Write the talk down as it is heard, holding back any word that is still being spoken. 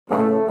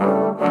Ethan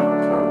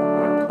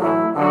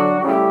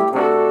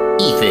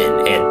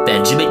and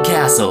Benjamin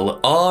Castle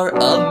are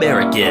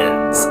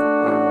Americans.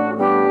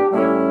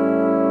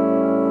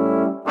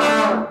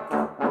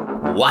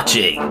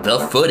 Watching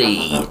the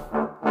footy.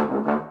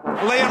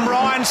 Liam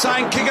Ryan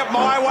saying, kick it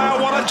my way, I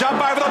want to jump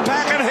over the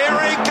pack, and here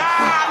he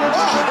comes!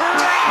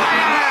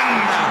 Ryan!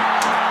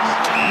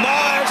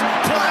 Myers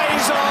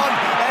plays on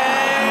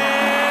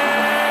and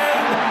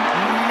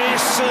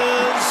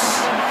misses.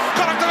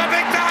 Got it to the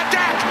big fella,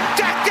 Jack!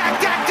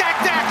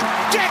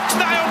 Jack's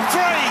nailed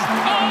three!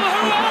 Oh,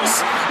 who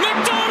else?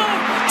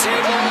 McDonald!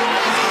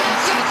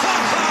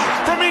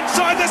 From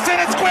inside the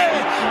centre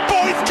square,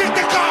 boys kick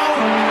the goal!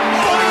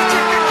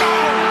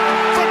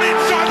 From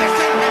inside the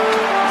centre.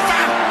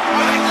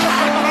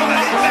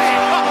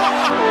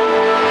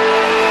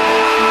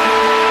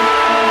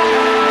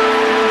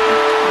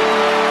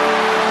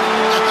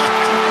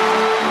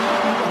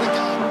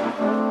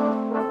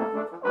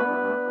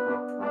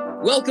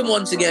 Welcome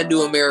once again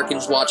to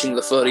Americans Watching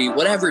the Footy,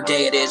 whatever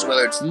day it is,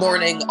 whether it's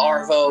morning,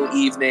 arvo,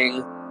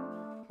 evening.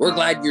 We're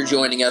glad you're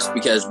joining us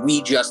because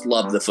we just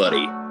love the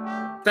footy.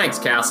 Thanks,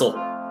 Castle.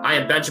 I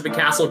am Benjamin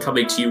Castle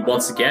coming to you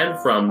once again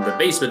from the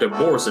basement of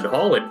Morrison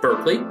Hall in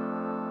Berkeley.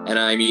 And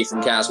I'm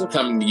Ethan Castle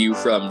coming to you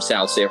from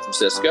South San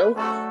Francisco.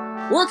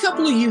 We're a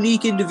couple of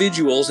unique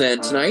individuals,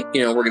 and tonight,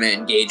 we're going to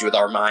engage with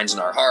our minds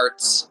and our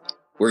hearts.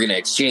 We're going to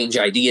exchange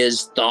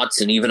ideas,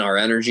 thoughts, and even our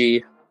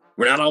energy.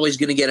 We're not always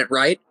going to get it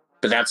right,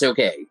 but that's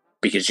okay,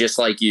 because just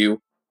like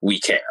you, we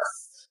care.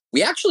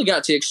 We actually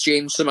got to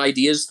exchange some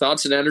ideas,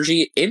 thoughts, and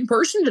energy in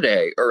person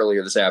today,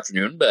 earlier this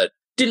afternoon, but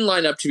didn't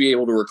line up to be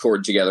able to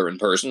record together in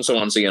person, so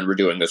once again, we're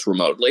doing this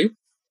remotely.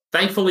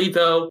 Thankfully,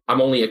 though,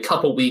 I'm only a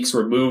couple weeks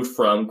removed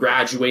from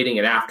graduating,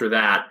 and after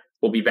that,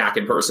 we'll be back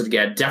in person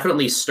again,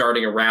 definitely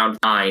starting a round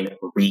 9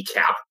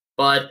 recap.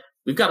 But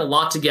we've got a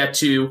lot to get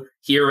to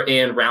here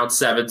in round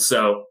 7,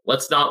 so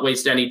let's not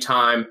waste any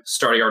time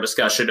starting our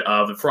discussion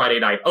of the Friday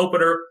night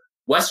opener.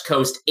 West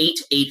Coast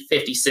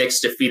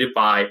 8-8-56 defeated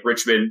by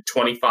Richmond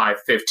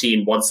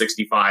 25-15,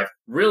 165.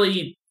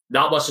 Really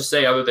not much to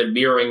say other than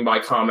mirroring my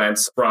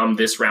comments from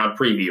this round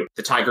preview.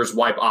 The Tigers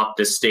wipe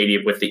Optus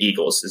Stadium with the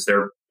Eagles. Is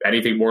there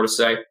anything more to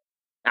say?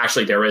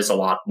 Actually, there is a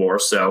lot more.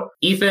 So,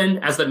 Ethan,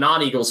 as the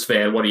non-Eagles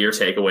fan, what are your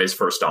takeaways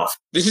first off?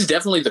 This is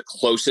definitely the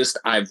closest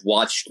I've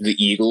watched the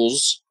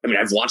Eagles. I mean,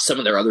 I've watched some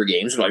of their other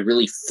games, but I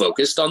really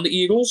focused on the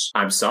Eagles.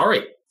 I'm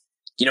sorry.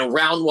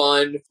 Round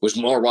 1 was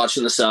more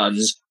watching the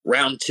Suns.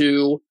 Round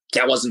 2,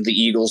 that wasn't the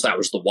Eagles, that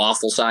was the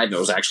Waffle side, and it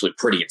was actually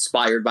pretty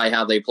inspired by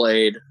how they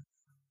played.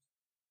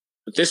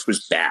 But this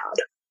was bad.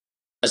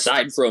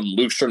 Aside from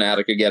Luke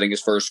Stranatica getting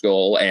his first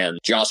goal and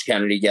Josh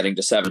Kennedy getting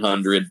to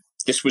 700,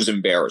 this was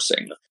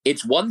embarrassing.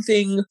 It's one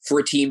thing for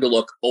a team to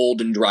look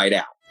old and dried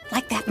out.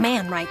 Like that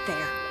man right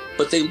there.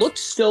 But they looked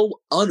so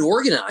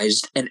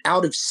unorganized and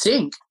out of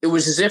sync. It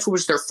was as if it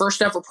was their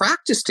first ever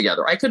practice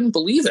together. I couldn't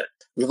believe it.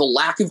 We have a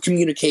lack of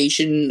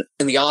communication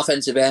in the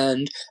offensive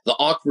end, the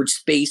awkward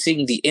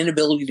spacing, the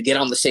inability to get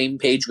on the same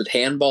page with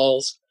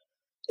handballs.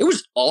 It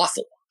was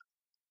awful.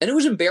 And it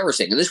was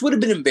embarrassing. And this would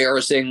have been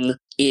embarrassing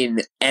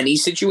in any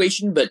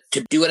situation, but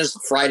to do it as a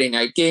Friday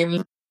night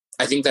game,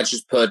 I think that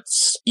just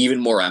puts even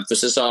more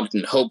emphasis on it,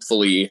 and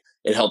hopefully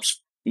it helps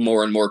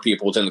more and more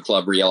people within the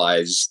club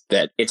realize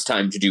that it's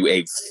time to do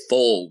a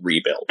full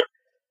rebuild.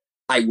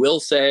 I will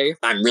say,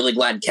 I'm really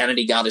glad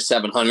Kennedy got his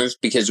 700s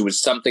because it was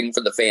something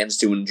for the fans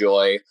to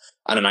enjoy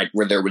on a night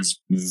where there was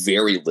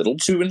very little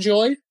to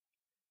enjoy.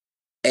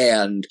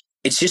 And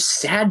it's just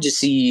sad to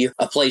see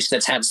a place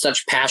that's had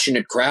such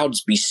passionate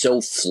crowds be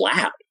so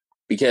flat.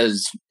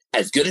 Because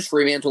as good as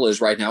Fremantle is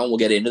right now, and we'll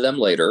get into them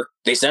later,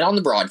 they said on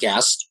the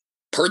broadcast,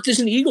 Perth is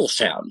an Eagles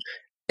town.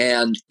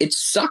 And it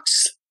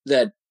sucks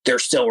that they're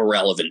so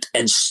irrelevant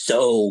and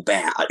so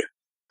bad.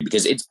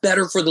 Because it's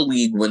better for the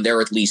league when they're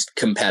at least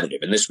competitive,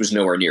 and this was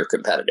nowhere near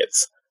competitive.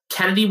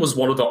 Kennedy was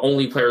one of the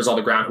only players on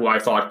the ground who I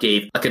thought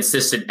gave a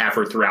consistent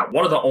effort throughout.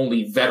 One of the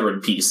only veteran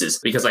pieces,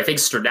 because I think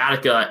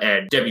Stranatica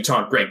and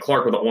debutant Greg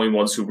Clark were the only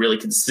ones who really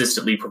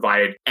consistently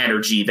provided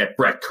energy that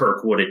Brett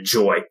Kirk would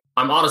enjoy.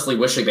 I'm honestly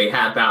wishing they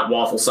had that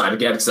Waffle side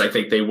again, because I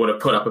think they would have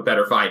put up a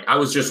better fight. I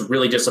was just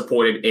really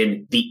disappointed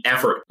in the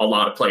effort a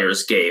lot of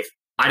players gave.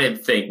 I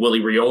didn't think Willie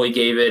Rioli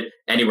gave it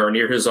anywhere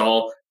near his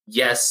all.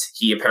 Yes,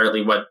 he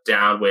apparently went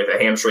down with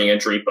a hamstring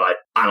injury, but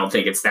I don't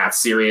think it's that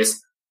serious.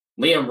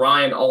 Liam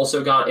Ryan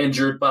also got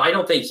injured, but I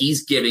don't think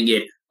he's giving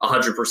it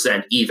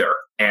 100% either.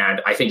 And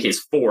I think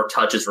his 4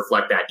 touches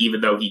reflect that, even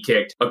though he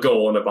kicked a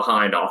goal and a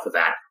behind off of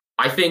that.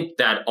 I think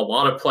that a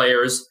lot of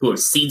players who have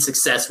seen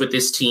success with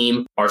this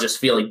team are just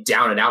feeling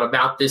down and out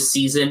about this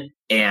season.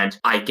 And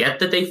I get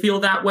that they feel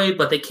that way,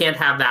 but they can't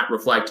have that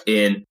reflect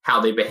in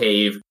how they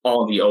behave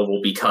on the Oval,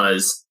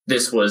 because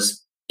this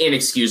was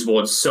inexcusable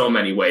in so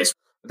many ways.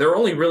 There are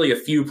only really a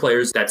few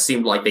players that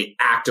seemed like they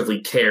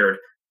actively cared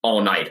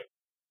all night.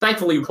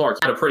 Thankfully, Clark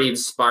had a pretty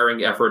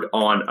inspiring effort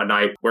on a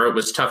night where it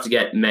was tough to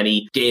get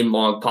many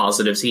game-long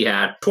positives. He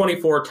had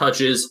 24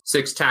 touches,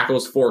 6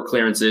 tackles, 4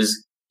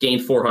 clearances,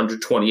 gained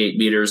 428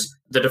 meters.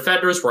 The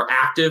defenders were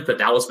active, but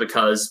that was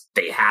because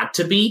they had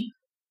to be.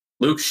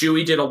 Luke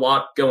Shuey did a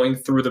lot going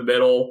through the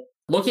middle.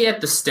 Looking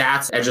at the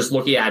stats and just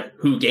looking at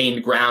who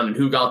gained ground and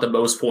who got the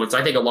most points,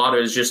 I think a lot of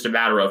it is just a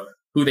matter of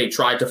who they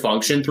tried to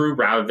function through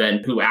rather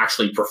than who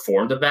actually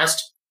performed the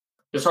best.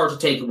 It's hard to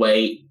take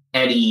away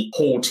any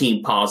whole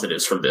team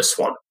positives from this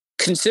one.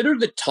 Consider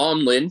that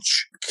Tom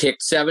Lynch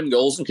kicked 7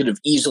 goals and could have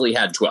easily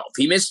had 12.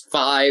 He missed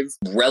 5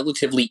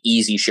 relatively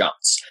easy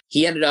shots.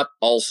 He ended up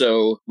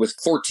also with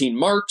 14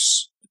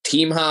 marks,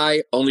 team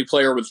high. Only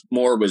player with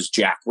more was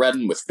Jack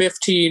Redden with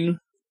 15.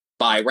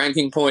 By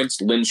ranking points,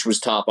 Lynch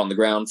was top on the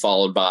ground,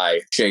 followed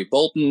by Shea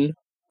Bolton.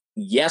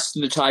 Yes,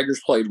 the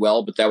Tigers played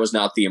well, but that was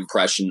not the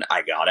impression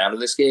I got out of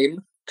this game.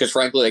 Because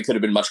frankly, they could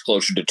have been much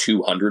closer to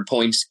 200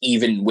 points,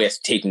 even with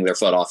taking their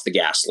foot off the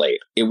gas late.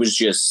 It was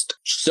just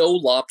so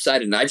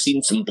lopsided, and I've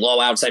seen some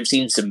blowouts, I've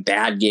seen some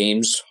bad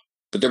games,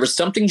 but there was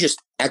something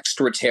just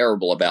extra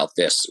terrible about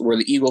this, where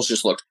the Eagles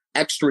just looked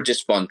extra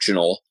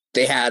dysfunctional.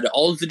 They had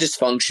all of the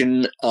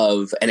dysfunction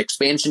of an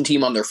expansion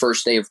team on their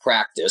first day of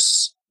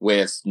practice,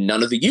 with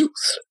none of the youth.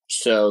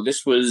 So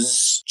this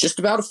was just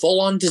about a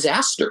full-on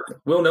disaster.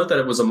 We'll note that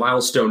it was a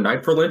milestone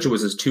night for Lynch. It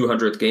was his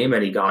 200th game,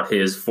 and he got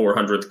his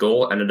 400th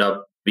goal, ended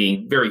up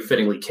being very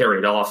fittingly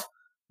carried off.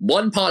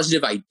 One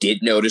positive I did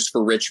notice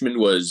for Richmond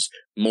was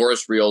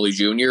Morris Rioli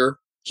Jr.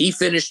 He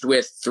finished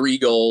with 3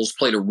 goals,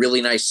 played a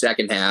really nice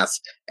second half,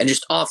 and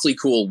just awfully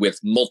cool with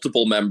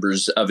multiple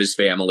members of his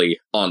family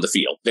on the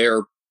field.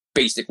 They're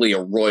basically a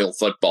royal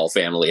football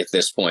family at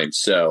this point.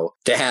 So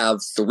to have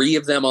 3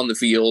 of them on the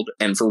field,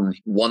 and for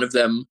one of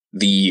them,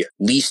 the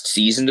least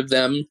seasoned of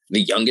them,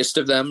 the youngest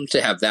of them,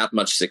 to have that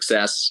much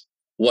success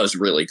was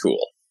really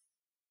cool.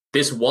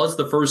 This was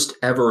the first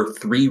ever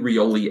 3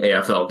 Rioli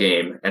AFL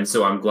game, and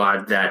so I'm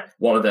glad that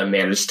one of them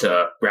managed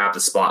to grab the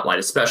spotlight,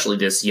 especially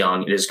this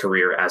young in his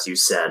career, as you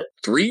said.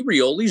 3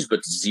 Riolis,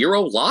 but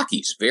 0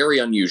 Lockies. Very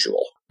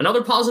unusual.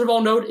 Another positive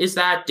I'll note is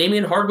that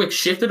Damian Hardwick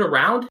shifted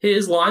around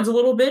his lines a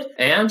little bit,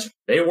 and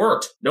they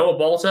worked. Noah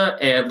Balta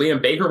and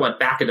Liam Baker went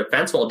back in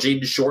defense while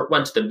Jaden Short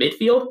went to the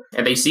midfield,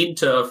 and they seemed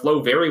to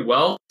flow very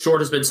well. Short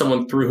has been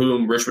someone through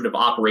whom Richmond have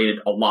operated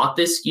a lot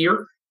this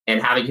year,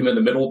 and having him in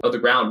the middle of the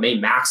ground may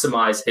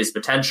maximize his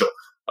potential.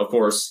 Of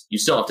course, you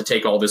still have to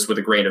take all this with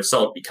a grain of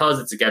salt because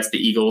it's against the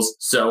Eagles,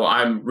 so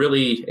I'm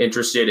really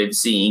interested in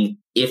seeing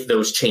if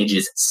those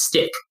changes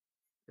stick.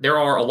 There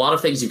are a lot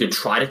of things you could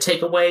try to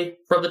take away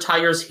from the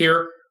Tigers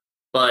here,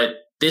 but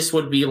this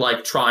would be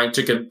like trying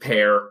to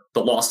compare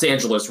the Los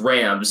Angeles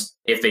Rams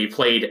if they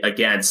played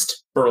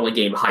against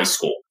Burlingame High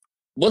School.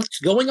 What's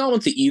going on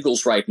with the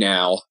Eagles right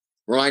now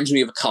reminds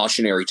me of a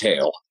cautionary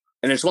tale,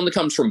 and it's one that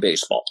comes from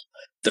baseball.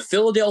 The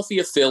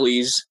Philadelphia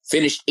Phillies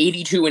finished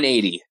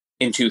 82-80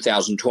 in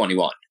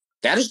 2021.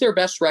 That is their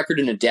best record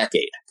in a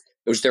decade.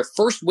 It was their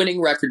first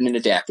winning record in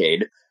a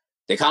decade.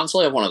 They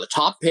constantly have one of the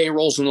top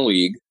payrolls in the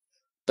league,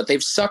 but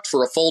they've sucked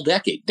for a full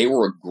decade. They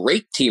were a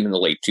great team in the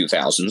late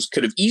 2000s,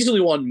 could have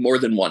easily won more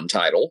than one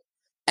title,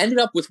 ended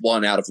up with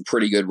one out of a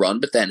pretty good run,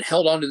 but then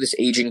held on to this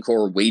aging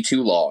core way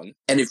too long.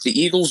 And if the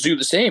Eagles do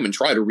the same and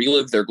try to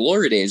relive their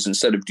glory days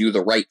instead of do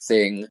the right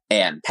thing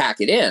and pack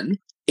it in,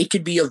 it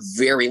could be a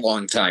very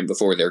long time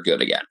before they're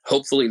good again.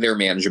 Hopefully their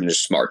management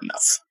is smart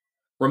enough.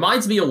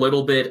 Reminds me a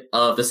little bit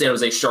of the San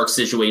Jose Sharks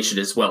situation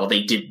as well.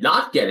 They did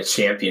not get a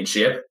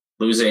championship,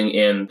 losing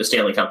in the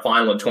Stanley Cup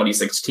final in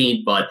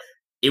 2016, but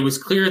it was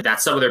clear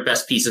that some of their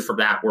best pieces from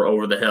that were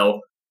over the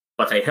hill,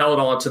 but they held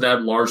on to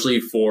them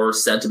largely for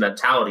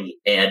sentimentality,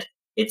 and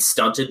it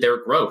stunted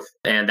their growth.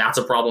 And that's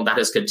a problem that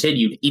has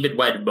continued even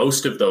when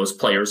most of those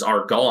players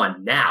are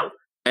gone now.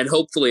 And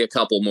hopefully a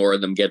couple more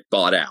of them get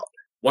bought out.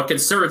 What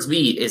concerns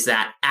me is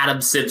that Adam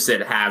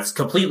Simpson has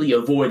completely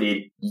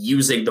avoided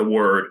using the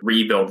word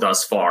rebuild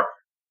thus far.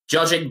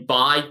 Judging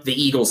by the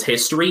Eagles'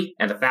 history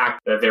and the fact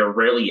that they're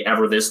rarely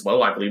ever this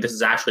low, I believe this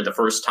is actually the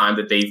first time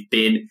that they've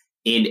been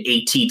in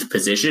 18th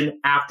position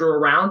after a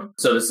round.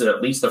 So this is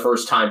at least the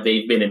first time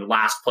they've been in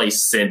last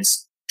place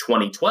since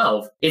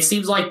 2012. It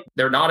seems like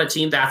they're not a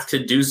team that's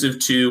conducive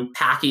to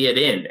packing it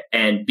in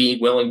and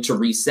being willing to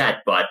reset,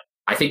 but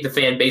I think the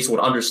fan base would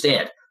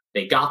understand.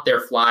 They got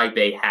their flag.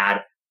 They had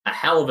a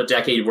hell of a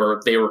decade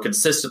where they were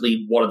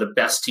consistently one of the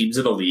best teams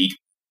in the league.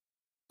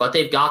 But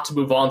they've got to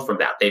move on from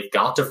that. They've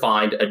got to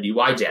find a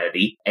new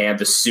identity, and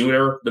the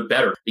sooner the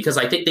better. Because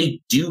I think they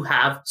do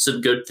have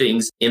some good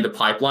things in the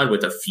pipeline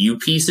with a few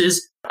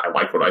pieces. I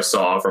like what I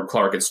saw from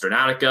Clark and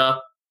Stranatica.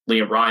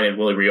 Liam Ryan and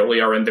Willie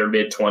Rioli are in their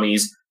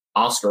mid-20s.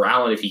 Oscar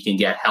Allen, if he can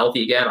get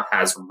healthy again,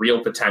 has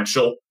real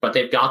potential. But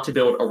they've got to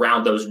build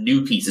around those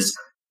new pieces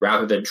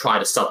rather than try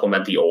to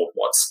supplement the old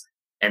ones.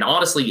 And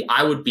honestly,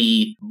 I would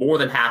be more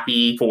than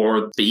happy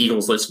for the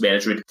Eagles list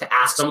management to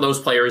ask some of those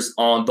players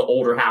on the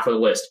older half of the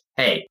list,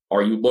 hey,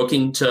 are you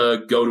looking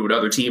to go to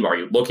another team? Are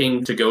you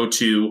looking to go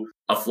to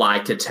a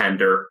flag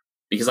contender?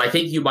 Because I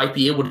think you might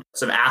be able to get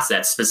some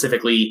assets,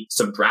 specifically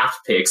some draft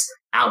picks,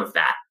 out of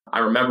that. I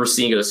remember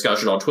seeing a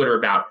discussion on Twitter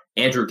about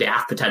Andrew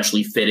Gaff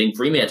potentially fitting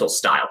Fremantle's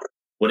style.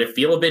 Would it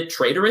feel a bit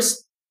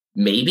traitorous?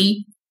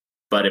 Maybe.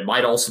 But it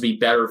might also be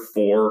better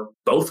for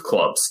both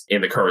clubs in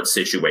the current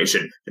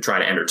situation to try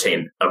to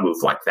entertain a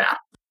move like that.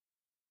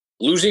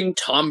 Losing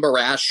Tom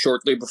Barrash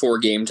shortly before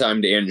game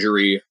time to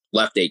injury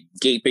left a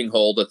gaping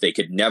hole that they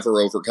could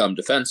never overcome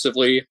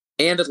defensively,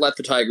 and it let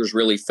the Tigers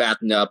really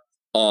fatten up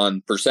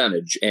on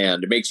percentage.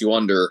 And it makes you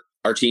wonder,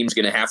 are teams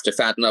going to have to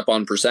fatten up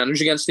on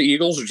percentage against the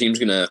Eagles? Or teams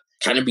going to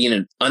kind of be in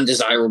an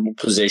undesirable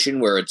position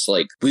where it's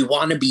like, we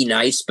want to be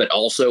nice, but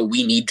also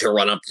we need to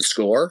run up the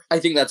score? I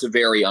think that's a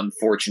very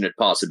unfortunate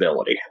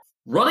possibility.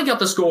 Running up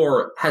the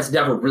score has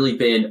never really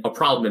been a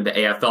problem in the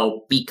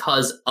AFL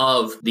because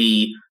of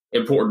the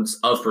importance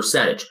of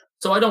percentage.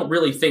 So I don't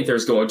really think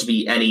there's going to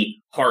be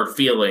any hard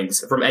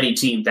feelings from any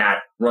team that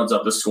runs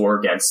up the score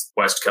against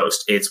West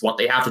Coast. It's what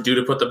they have to do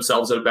to put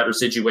themselves in a better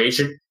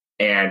situation.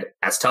 And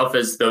as tough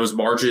as those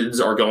margins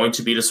are going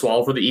to be to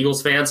swallow for the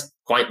Eagles fans,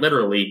 quite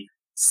literally,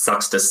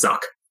 sucks to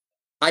suck.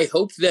 I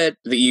hope that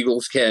the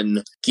Eagles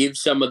can give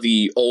some of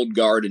the old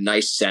guard a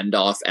nice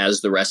send-off as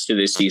the rest of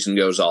this season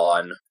goes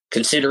on.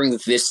 Considering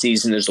that this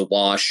season is a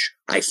wash,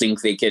 I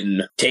think they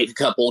can take a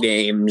couple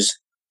games,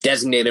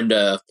 designate them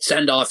to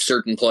send off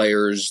certain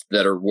players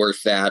that are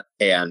worth that,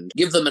 and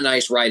give them a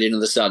nice ride into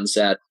the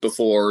sunset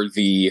before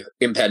the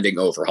impending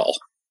overhaul.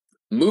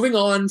 Moving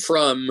on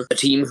from a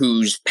team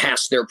who's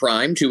past their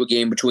prime to a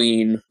game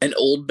between an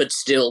old but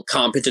still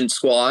competent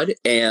squad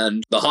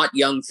and the hot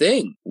young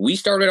thing. We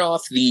started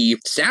off the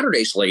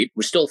Saturday slate,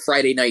 was still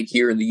Friday night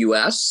here in the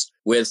U.S.,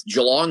 with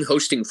Geelong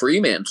hosting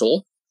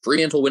Fremantle.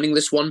 Fremantle winning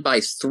this one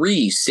by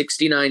 3,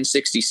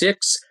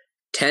 69-66.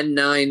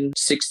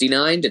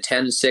 10-9-69 to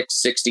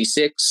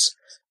 10-6-66.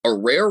 A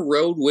rare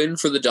road win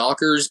for the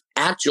Dockers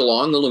at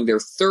Geelong, only their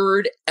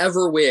third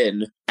ever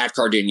win at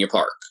Cardinia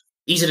Park.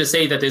 Easy to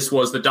say that this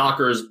was the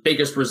Dockers'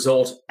 biggest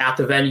result at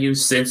the venue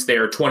since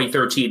their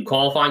 2013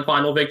 qualifying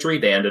final victory.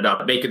 They ended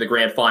up making the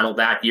grand final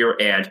that year,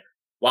 and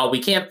while we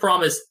can't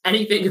promise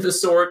anything of the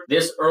sort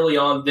this early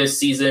on this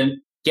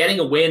season, getting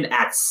a win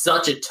at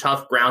such a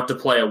tough ground to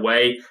play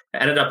away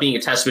ended up being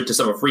a testament to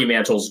some of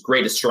Fremantle's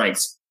greatest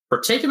strengths,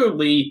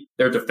 particularly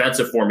their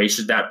defensive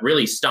formation that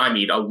really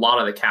stymied a lot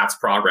of the Cats'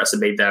 progress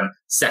and made them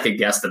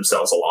second-guess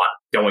themselves a lot,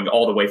 going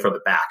all the way from the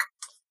back.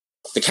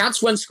 The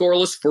Cats went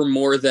scoreless for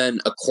more than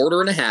a quarter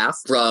and a half,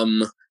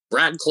 from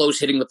Brad Close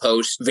hitting the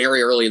post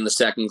very early in the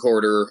second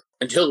quarter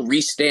until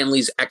Reece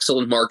Stanley's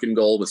excellent mark and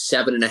goal with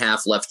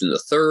 7.5 left in the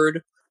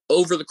third.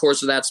 Over the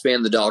course of that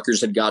span, the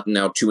Dockers had gotten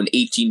out to an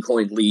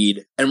 18-point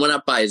lead and went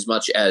up by as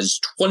much as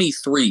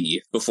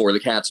 23 before the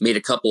Cats made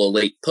a couple of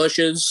late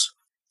pushes.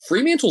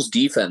 Fremantle's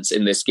defense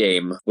in this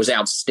game was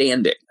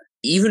outstanding.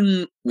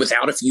 Even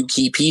without a few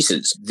key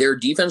pieces, their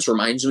defense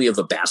reminds me of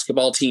a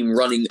basketball team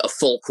running a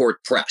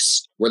full-court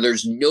press, where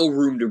there's no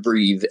room to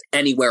breathe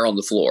anywhere on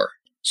the floor.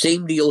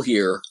 Same deal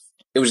here.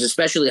 It was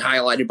especially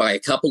highlighted by a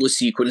couple of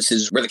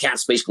sequences where the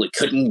Cats basically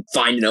couldn't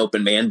find an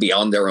open man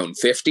beyond their own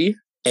 50.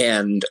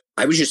 And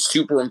I was just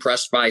super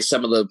impressed by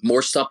some of the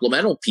more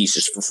supplemental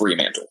pieces for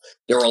Fremantle.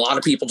 There were a lot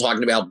of people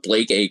talking about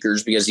Blake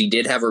Acres because he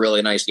did have a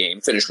really nice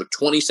game, finished with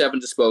 27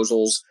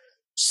 disposals,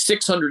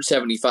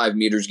 675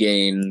 meters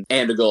gained,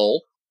 and a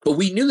goal. But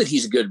we knew that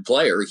he's a good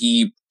player.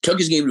 He took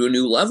his game to a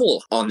new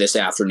level on this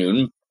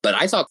afternoon. But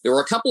I thought there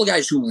were a couple of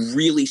guys who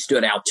really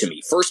stood out to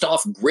me. First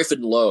off,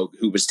 Griffin Logue,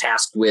 who was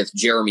tasked with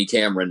Jeremy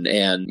Cameron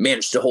and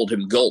managed to hold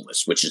him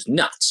goalless, which is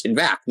nuts. In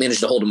fact, managed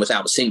to hold him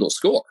without a single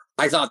score.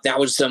 I thought that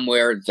was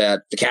somewhere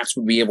that the Cats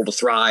would be able to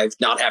thrive,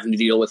 not having to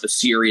deal with a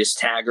serious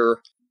tagger.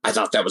 I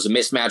thought that was a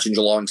mismatch in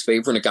Geelong's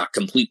favor, and it got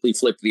completely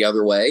flipped the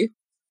other way.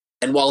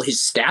 And while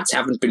his stats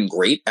haven't been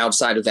great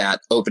outside of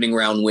that opening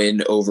round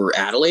win over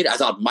Adelaide, I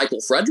thought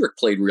Michael Frederick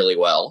played really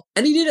well.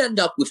 And he did end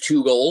up with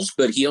 2 goals,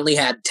 but he only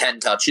had 10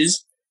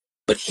 touches.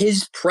 But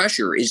his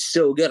pressure is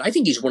so good. I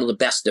think he's one of the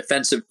best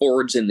defensive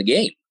forwards in the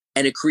game.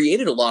 And it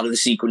created a lot of the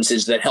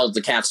sequences that held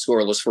the Cats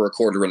scoreless for a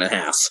quarter and a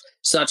half,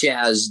 such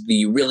as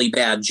the really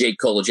bad Jake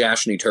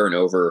Kolajashny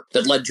turnover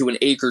that led to an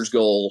Akers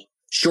goal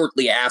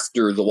shortly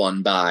after the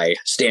one by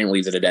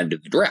Stanley that had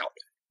ended the drought.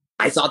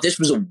 I thought this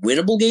was a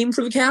winnable game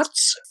for the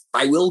Cats.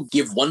 I will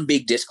give one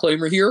big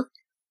disclaimer here.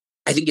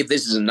 I think if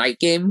this is a night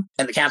game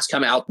and the Cats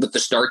come out with the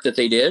start that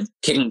they did,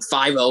 kicking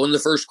 5-0 in the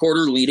first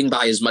quarter, leading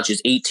by as much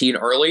as 18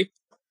 early,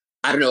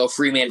 I don't know if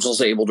Fremantle's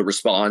able to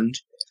respond.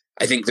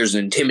 I think there's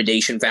an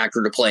intimidation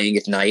factor to playing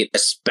at night,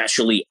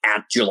 especially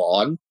at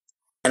Geelong.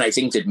 And I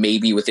think that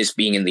maybe with this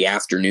being in the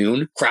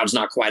afternoon, crowd's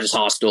not quite as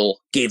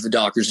hostile, gave the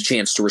Dockers a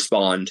chance to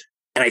respond.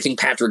 And I think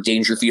Patrick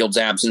Dangerfield's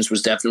absence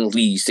was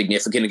definitely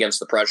significant against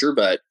the pressure.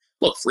 But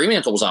look,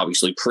 Fremantle was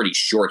obviously pretty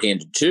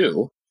shorthanded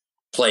too.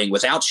 Playing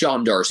without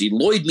Sean Darcy,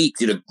 Lloyd Meek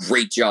did a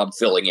great job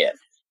filling in.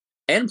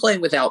 And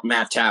playing without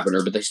Matt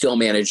Taverner, but they still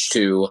managed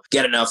to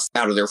get enough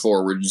out of their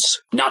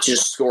forwards, not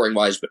just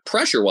scoring-wise, but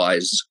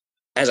pressure-wise.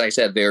 As I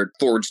said, their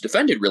forwards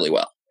defended really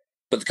well.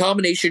 But the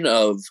combination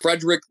of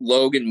Frederick,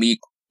 Logue, and Meek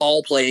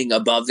all playing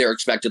above their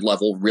expected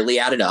level really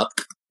added up.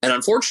 And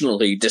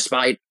unfortunately,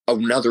 despite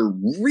another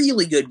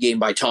really good game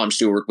by Tom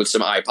Stewart with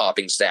some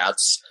eye-popping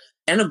stats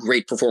and a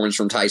great performance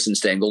from Tyson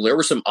Stengel, there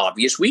were some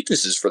obvious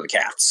weaknesses for the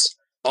Cats.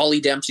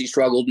 Ollie Dempsey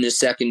struggled in his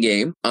second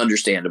game,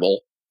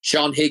 understandable.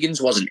 Sean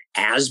Higgins wasn't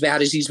as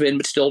bad as he's been,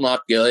 but still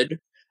not good.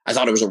 I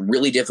thought it was a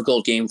really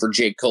difficult game for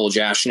Jake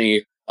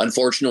Kolajashny.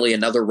 Unfortunately,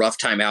 another rough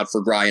time out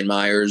for Brian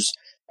Myers,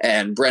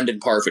 and Brendan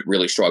Parfit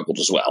really struggled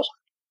as well.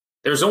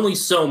 There's only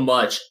so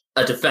much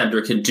a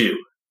defender can do.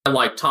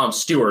 Unlike Tom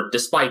Stewart,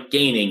 despite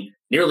gaining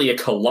nearly a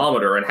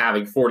kilometer and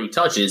having 40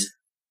 touches,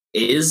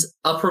 is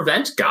a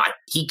prevent guy.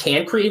 He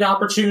can create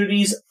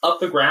opportunities up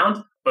the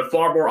ground, but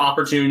far more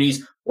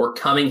opportunities were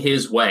coming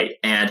his way.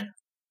 And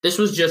this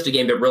was just a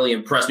game that really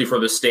impressed me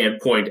from the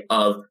standpoint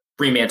of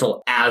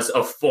Fremantle as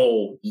a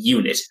full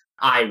unit.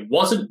 I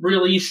wasn't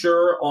really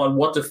sure on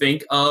what to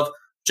think of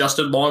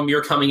Justin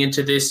Longmuir coming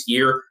into this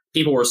year.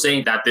 People were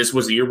saying that this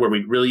was a year where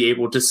we'd really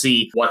able to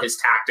see what his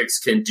tactics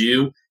can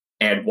do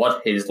and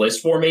what his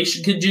list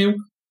formation can do.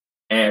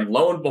 And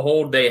lo and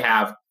behold, they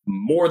have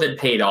more than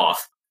paid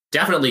off.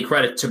 Definitely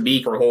credit to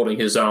Meek for holding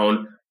his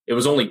own. It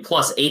was only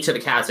 +8 to the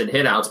Cats in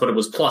hitouts, but it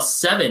was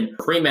 +7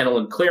 for Fremantle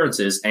in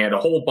clearances, and a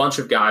whole bunch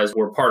of guys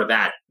were part of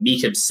that.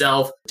 Meek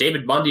himself,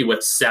 David Mundy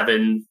with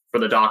 7 for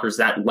the Dockers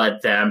that led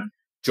them.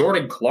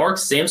 Jordan Clark,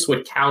 Sam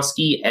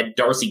Switkowski, and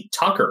Darcy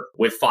Tucker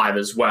with 5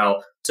 as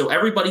well. So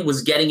everybody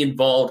was getting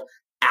involved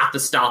at the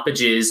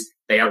stoppages.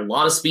 They had a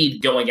lot of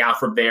speed going out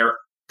from there,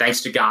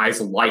 thanks to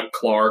guys like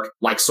Clark,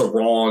 like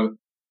Sarong,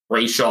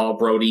 Brayshaw,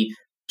 Brody.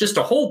 Just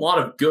a whole lot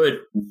of good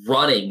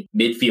running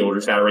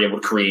midfielders that are able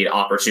to create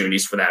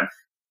opportunities for them.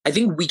 I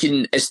think we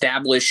can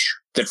establish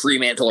that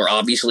Fremantle are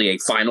obviously a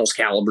finals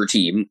caliber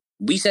team.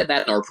 We said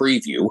that in our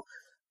preview.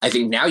 I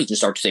think now you can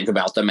start to think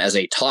about them as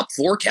a top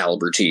 4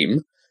 caliber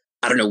team.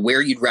 I don't know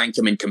where you'd rank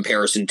them in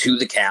comparison to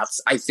the Cats.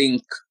 I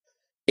think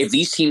if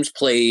these teams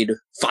played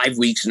 5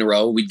 weeks in a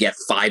row, we'd get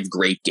 5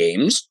 great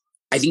games.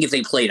 I think if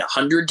they played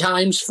 100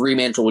 times,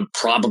 Fremantle would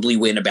probably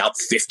win about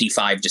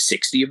 55 to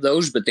 60 of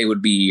those, but they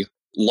would be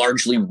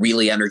largely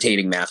really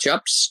entertaining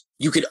matchups.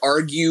 You could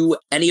argue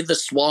any of the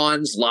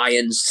Swans,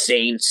 Lions,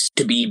 Saints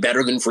to be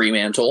better than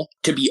Fremantle,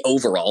 to be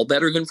overall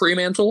better than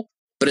Fremantle.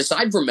 But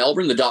aside from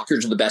Melbourne, the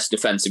Dockers are the best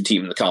defensive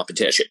team in the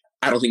competition.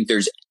 I don't think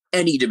there's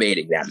any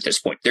debating that at this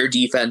point. Their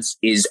defense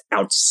is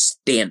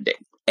outstanding.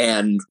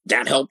 And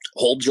that helped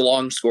hold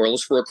Geelong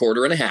scoreless for a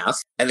quarter and a half.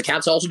 And the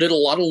Cats also did a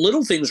lot of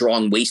little things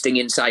wrong, wasting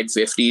inside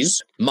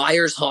 50s.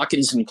 Myers,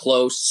 Hawkins, and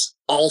Close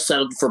all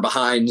settled for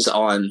behinds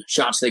on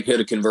shots they could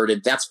have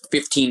converted. That's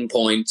 15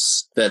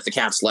 points that the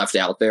Cats left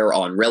out there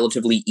on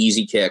relatively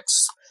easy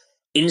kicks.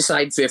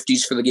 Inside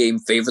 50s for the game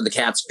favored the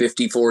Cats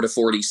 54 to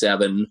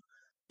 47.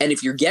 And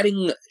if you're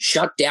getting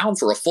shut down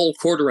for a full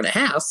quarter and a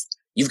half,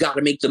 you've got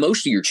to make the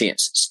most of your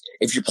chances.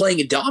 If you're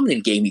playing a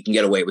dominant game, you can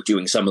get away with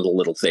doing some of the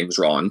little things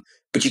wrong,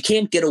 but you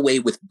can't get away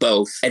with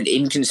both an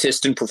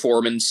inconsistent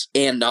performance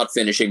and not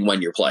finishing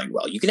when you're playing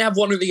well. You can have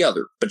one or the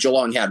other, but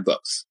Geelong had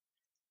both.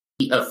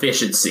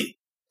 Efficiency,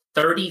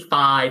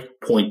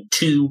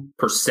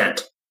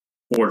 35.2%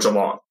 for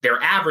Geelong.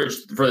 Their average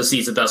for the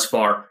season thus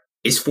far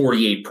is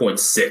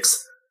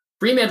 48.6%.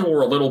 Fremantle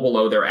were a little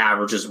below their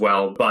average as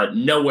well, but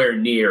nowhere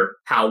near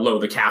how low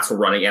the Cats were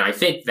running. And I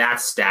think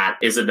that stat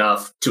is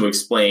enough to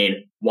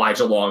explain why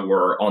Geelong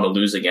were on the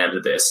losing end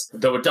of this.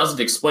 Though it doesn't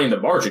explain the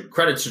margin.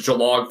 Credit to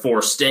Geelong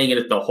for staying in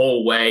it the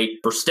whole way,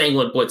 for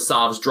Stengel and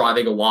Blitzovs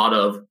driving a lot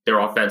of their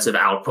offensive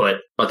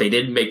output, but they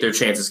didn't make their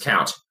chances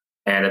count.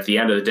 And at the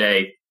end of the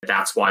day,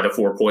 that's why the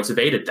 4 points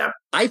evaded them.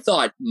 I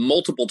thought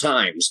multiple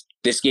times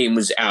this game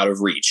was out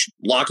of reach.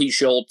 Lachie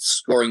Schultz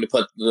scoring to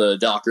put the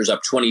Dockers up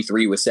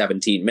 23 with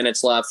 17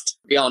 minutes left.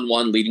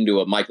 3-on-1 leading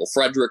to a Michael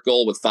Frederick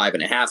goal with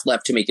 5.5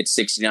 left to make it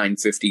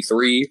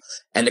 69-53.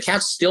 And the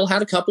Cats still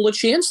had a couple of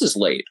chances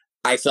late.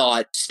 I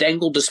thought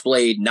Stengel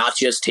displayed not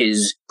just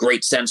his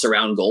great sense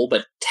around goal,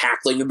 but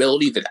tackling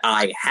ability that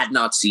I had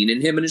not seen in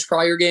him in his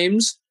prior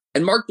games.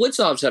 And Mark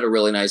Blitzovs had a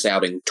really nice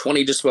outing.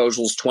 20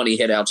 disposals, 20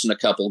 hitouts, and a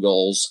couple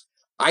goals.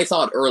 I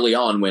thought early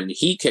on when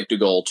he kicked a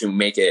goal to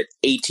make it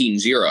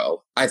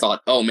 18-0, I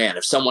thought, oh man,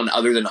 if someone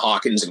other than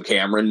Hawkins and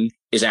Cameron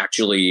is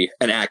actually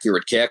an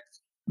accurate kick,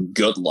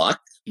 good luck.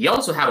 He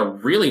also had a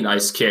really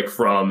nice kick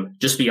from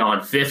just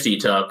beyond 50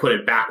 to put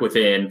it back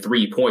within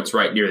 3 points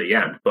right near the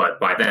end.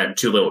 But by then,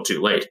 too little,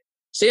 too late.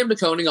 Sam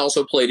DeConing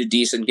also played a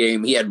decent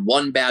game. He had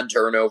one bad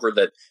turnover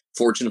that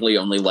fortunately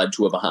only led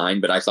to a behind,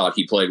 but I thought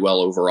he played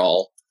well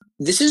overall.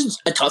 This is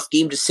a tough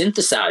game to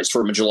synthesize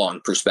from a Geelong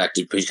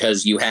perspective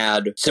because you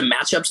had some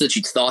matchups that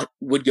you thought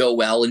would go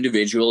well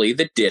individually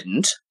that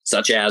didn't,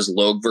 such as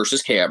Logue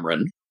versus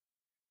Cameron.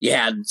 You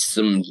had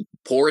some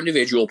poor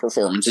individual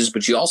performances,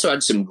 but you also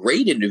had some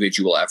great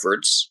individual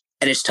efforts.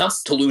 And it's tough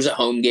to lose a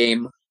home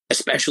game,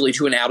 especially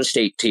to an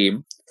out-of-state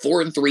team.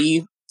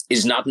 4-3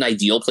 is not an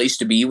ideal place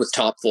to be with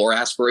top 4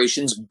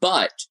 aspirations,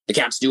 but the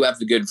Cats do have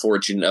the good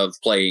fortune of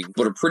playing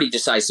what are pretty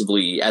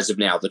decisively, as of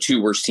now, the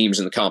 2 worst teams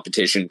in the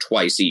competition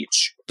twice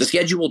each. The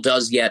schedule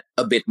does get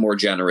a bit more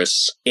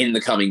generous in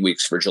the coming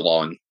weeks for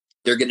Geelong.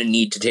 They're going to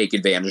need to take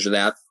advantage of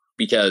that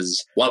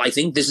because while I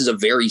think this is a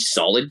very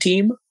solid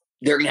team,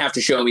 they're going to have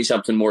to show me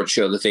something more to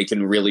show that they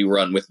can really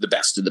run with the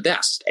best of the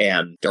best.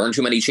 And there aren't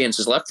too many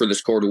chances left for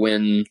this core to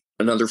win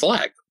another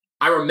flag.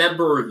 I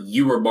remember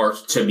you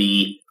remarked to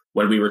me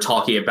when we were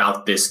talking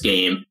about this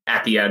game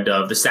at the end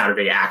of the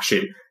Saturday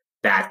action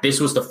that this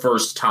was the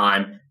first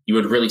time you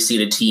had really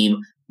seen a team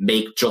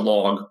make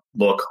Geelong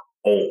look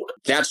old.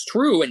 That's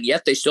true, and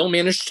yet they still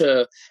managed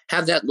to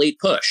have that late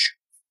push.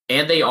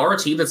 And they are a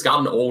team that's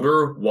gotten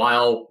older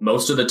while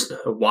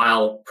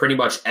while pretty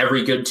much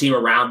every good team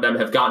around them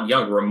have gotten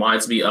younger.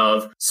 Reminds me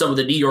of some of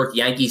the New York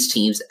Yankees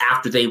teams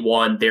after they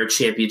won their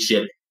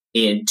championship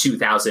in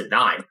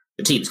 2009.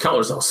 The team's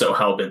colors also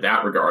help in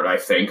that regard, I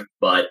think.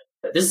 But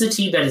this is a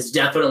team that is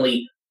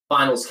definitely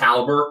finals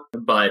caliber,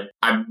 but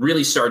I'm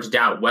really starting to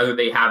doubt whether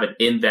they have it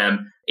in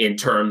them in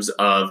terms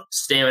of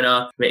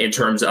stamina, in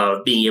terms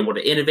of being able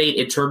to innovate,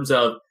 in terms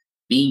of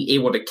being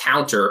able to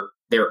counter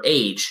their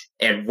age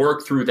and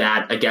work through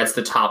that against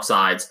the top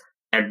sides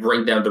and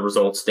bring them the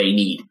results they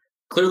need.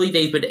 Clearly,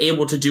 they've been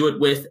able to do it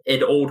with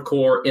an old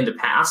core in the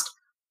past,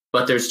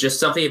 but there's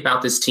just something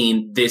about this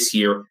team this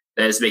year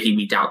that is making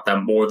me doubt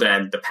them more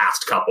than the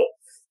past couple.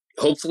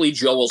 Hopefully,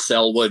 Joel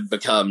Selwood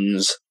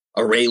becomes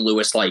a Ray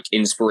Lewis-like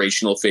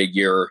inspirational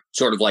figure,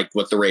 sort of like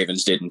what the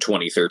Ravens did in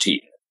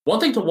 2013. One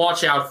thing to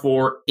watch out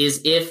for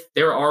is if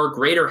there are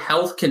greater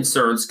health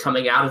concerns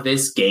coming out of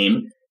this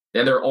game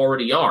than there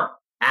already are.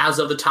 As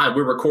of the time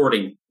we're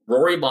recording,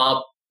 Rory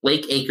Lobb,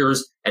 Blake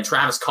Akers, and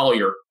Travis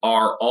Collier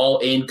are all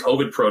in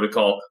COVID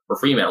protocol for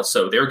Fremantle,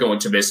 so they're going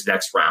to miss the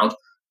next round,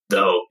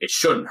 though it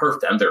shouldn't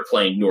hurt them. They're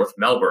playing North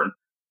Melbourne.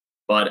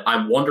 But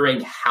I'm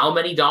wondering how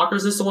many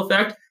Dockers this will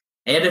affect,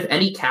 and if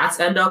any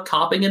Cats end up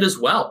copping it as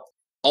well.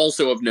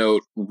 Also of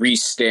note,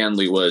 Reece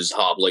Stanley was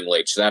hobbling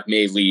late, so that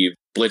may leave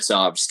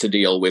Blitzovs to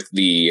deal with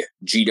the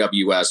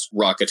GWS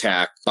ruck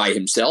attack by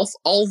himself,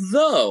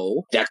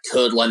 although that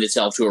could lend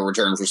itself to a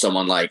return for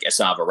someone like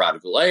Esava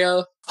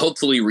Radagulea.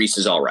 Hopefully Reece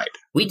is all right.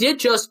 We did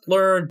just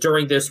learn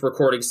during this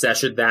recording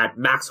session that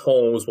Max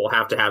Holmes will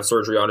have to have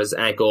surgery on his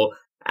ankle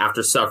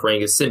after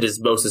suffering a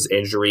syndesmosis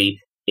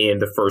injury in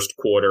the first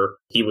quarter.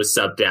 He was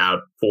subbed out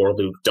for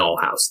Luke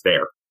Dahlhaus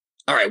there.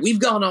 All right, we've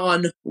gone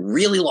on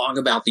really long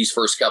about these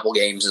first couple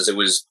games as it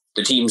was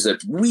the teams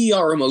that we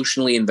are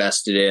emotionally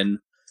invested in.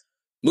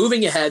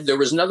 Moving ahead, there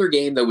was another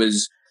game that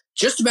was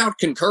just about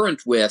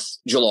concurrent with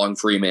Geelong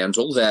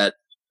Fremantle that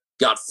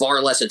got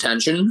far less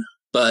attention,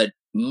 but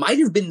might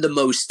have been the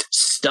most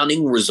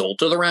stunning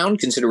result of the round,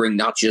 considering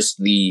not just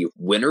the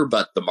winner,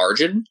 but the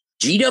margin.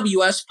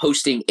 GWS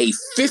posting a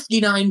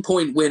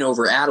 59-point win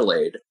over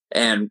Adelaide,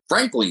 and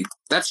frankly,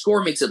 that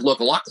score makes it look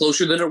a lot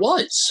closer than it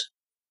was.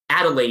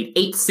 Adelaide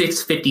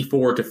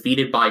 8-6-54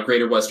 defeated by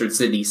Greater Western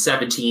Sydney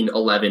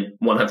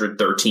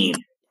 17-11-113.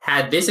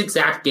 Had this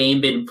exact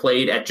game been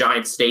played at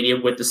Giant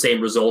Stadium with the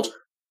same result,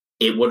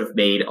 it would have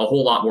made a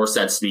whole lot more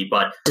sense to me.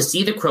 But to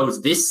see the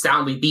Crows this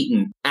soundly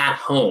beaten at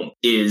home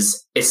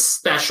is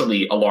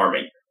especially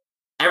alarming.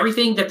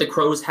 Everything that the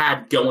Crows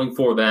had going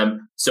for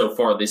them so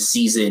far this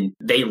season,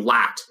 they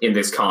lacked in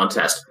this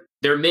contest.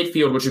 Their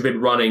midfield, which had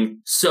been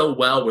running so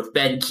well with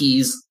Ben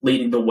Keys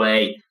leading the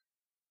way,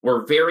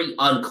 were very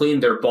unclean,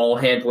 their ball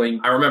handling.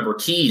 I remember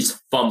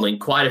Keys fumbling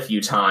quite a few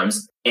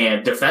times,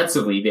 and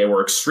defensively they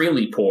were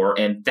extremely poor,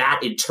 and that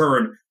in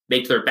turn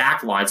made their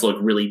back lines look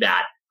really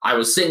bad. I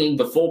was singing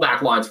the full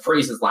back line's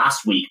praises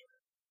last week,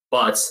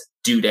 but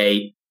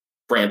Duday,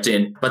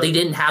 Brampton, but they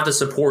didn't have the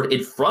support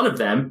in front of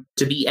them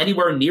to be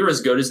anywhere near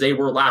as good as they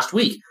were last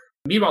week.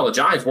 Meanwhile, the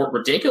Giants weren't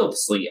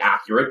ridiculously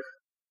accurate,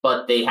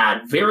 but they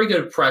had very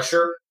good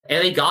pressure,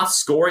 and they got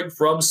scoring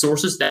from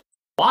sources that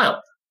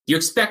while. You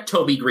expect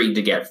Toby Green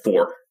to get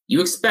 4.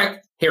 You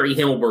expect Harry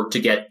Himmelberg to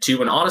get 2,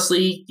 and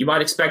honestly, you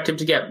might expect him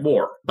to get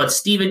more. But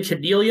Stephen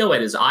Canelio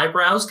and his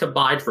eyebrows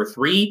combined for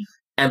 3,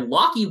 and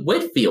Lockie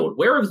Whitfield,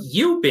 where have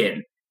you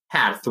been,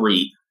 had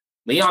 3.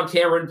 Leon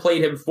Cameron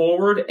played him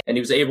forward, and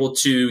he was able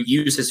to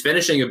use his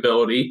finishing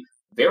ability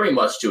very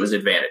much to his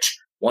advantage.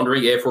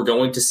 Wondering if we're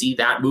going to see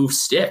that move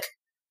stick.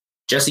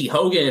 Jesse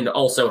Hogan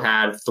also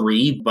had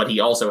 3, but he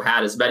also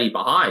had as many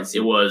behinds.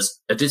 It was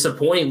a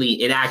disappointingly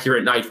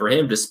inaccurate night for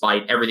him,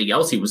 despite everything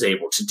else he was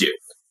able to do.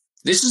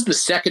 This is the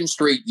second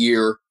straight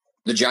year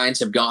the Giants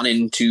have gone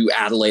into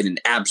Adelaide and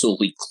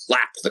absolutely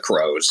clapped the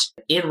Crows.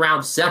 In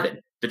round 7,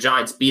 the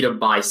Giants beat them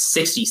by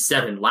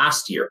 67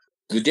 last year.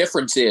 The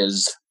difference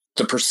is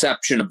the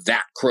perception of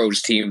that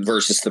Crows team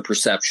versus the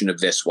perception of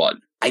this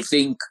one. I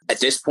think at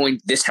this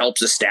point, this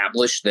helps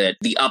establish that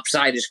the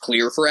upside is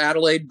clear for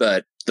Adelaide,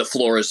 but the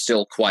floor is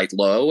still quite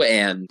low,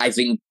 and I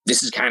think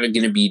this is kind of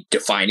going to be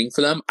defining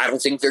for them. I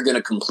don't think they're going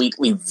to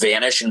completely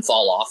vanish and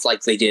fall off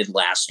like they did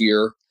last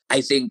year.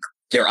 I think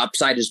their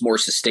upside is more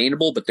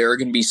sustainable, but there are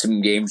going to be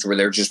some games where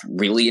they're just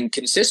really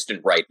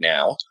inconsistent right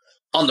now.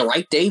 On the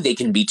right day, they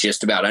can beat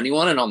just about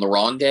anyone, and on the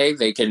wrong day,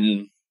 they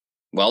can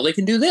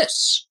do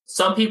this.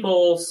 Some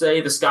people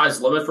say the sky's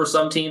the limit for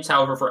some teams.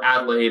 However, for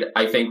Adelaide,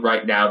 I think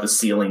right now the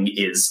ceiling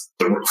is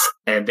the roof.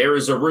 And there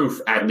is a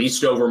roof at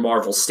least over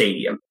Marvel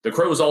Stadium. The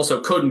Crows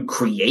also couldn't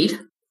create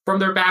from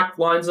their back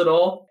lines at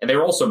all. And they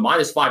were also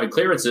 -5 in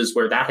clearances,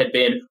 where that had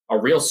been a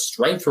real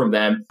strength from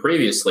them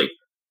previously.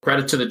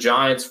 Credit to the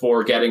Giants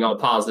for getting on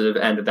the positive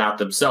end of that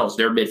themselves.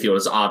 Their midfield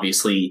is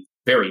obviously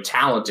very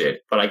talented,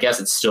 but I guess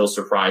it still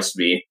surprised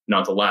me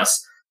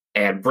nonetheless.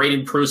 And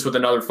Braden Pruce with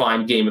another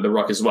fine game of the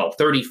ruck as well.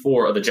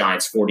 34 of the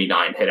Giants'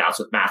 49 hitouts,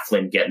 with Matt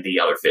Flynn getting the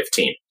other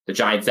 15. The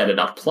Giants ended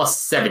up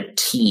plus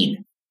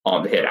 17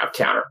 on the hitout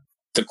counter.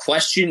 The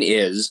question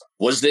is,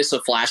 was this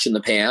a flash in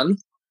the pan?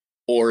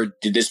 Or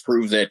did this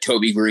prove that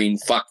Toby Green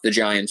fucked the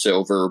Giants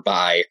over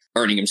by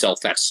earning himself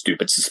that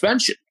stupid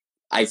suspension?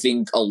 I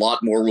think a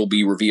lot more will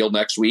be revealed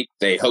next week.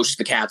 They host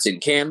the Cats in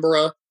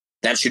Canberra.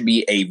 That should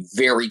be a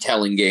very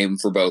telling game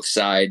for both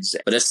sides.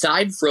 But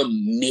aside from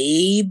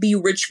maybe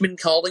Richmond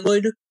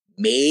Collingwood,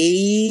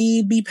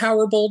 maybe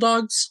Power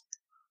Bulldogs,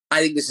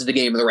 I think this is the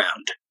game of the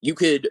round. You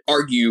could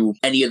argue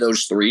any of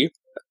those three.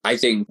 I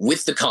think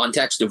with the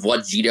context of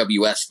what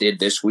GWS did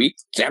this week,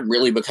 that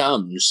really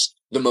becomes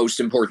the most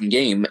important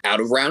game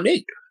out of round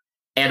 8.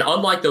 And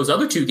unlike those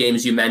other two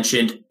games you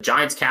mentioned,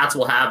 Giants-Cats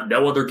will have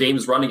no other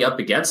games running up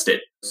against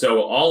it.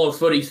 So all of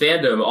footy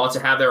fandom ought to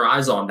have their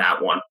eyes on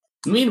that one.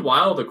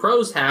 Meanwhile, the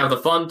Crows have the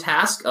fun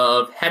task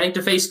of heading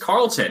to face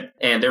Carlton,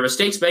 and their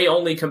mistakes may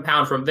only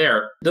compound from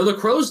there. Though the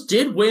Crows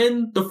did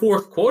win the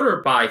fourth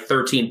quarter by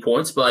 13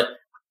 points, but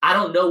I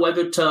don't know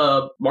whether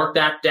to mark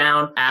that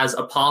down as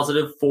a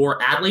positive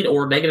for Adelaide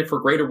or negative for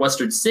Greater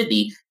Western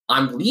Sydney.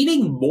 I'm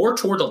leaning more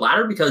toward the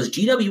latter because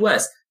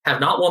GWS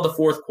have not won the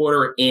fourth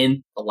quarter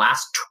in the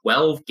last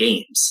 12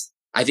 games.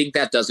 I think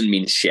that doesn't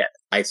mean shit.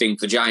 I think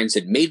the Giants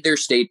had made their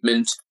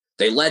statement.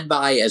 They led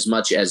by as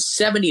much as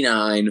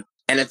 79,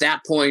 and at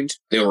that point,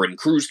 they were in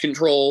cruise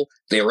control.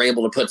 They were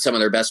able to put some of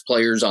their best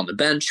players on the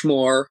bench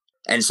more,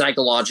 and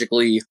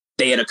psychologically,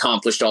 they had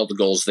accomplished all the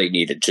goals they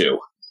needed to.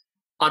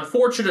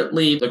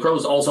 Unfortunately, the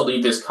Crows also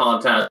lead this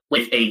contest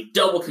with a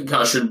double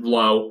concussion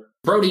blow.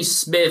 Brody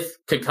Smith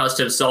concussed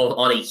himself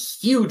on a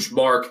huge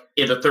mark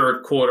in the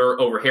third quarter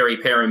over Harry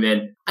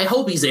Perryman. I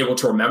hope he's able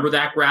to remember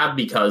that grab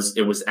because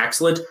it was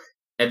excellent.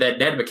 And then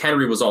Ned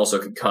McHenry was also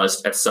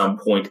concussed at some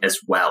point as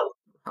well.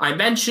 I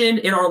mentioned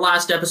in our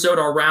last episode,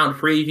 our round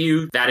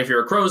preview, that if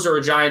you're a Crows or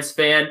a Giants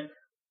fan,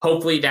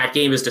 hopefully that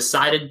game is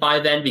decided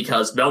by then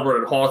because Melbourne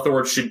and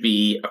Hawthorn should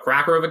be a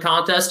cracker of a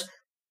contest.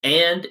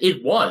 And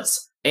it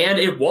was.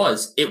 It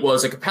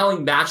was a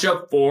compelling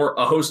matchup for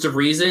a host of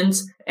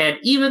reasons. And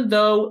even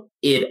though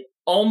it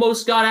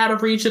almost got out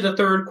of reach in the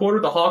third quarter,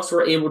 the Hawks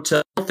were able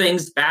to pull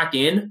things back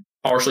in,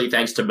 partially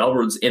thanks to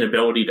Melbourne's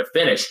inability to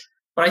finish.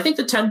 But I think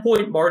the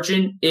 10-point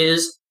margin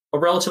is a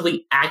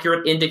relatively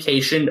accurate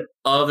indication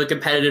of the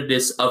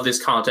competitiveness of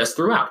this contest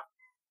throughout.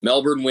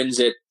 Melbourne wins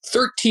it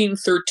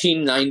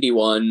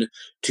 13-13-91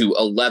 to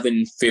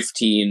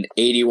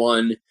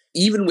 11-15-81.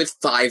 Even with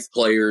 5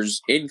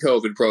 players in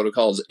COVID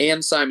protocols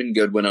and Simon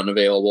Goodwin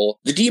unavailable,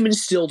 the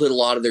Demons still did a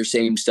lot of their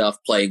same stuff,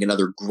 playing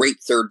another great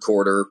third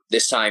quarter,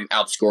 this time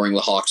outscoring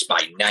the Hawks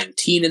by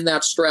 19 in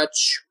that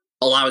stretch,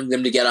 allowing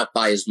them to get up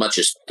by as much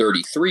as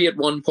 33 at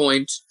one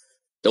point.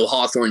 Though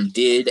Hawthorn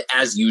did,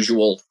 as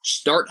usual,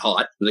 start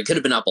hot. They could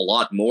have been up a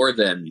lot more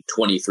than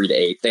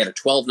 23-8. They had a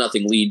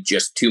 12-0 lead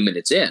just 2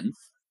 minutes in.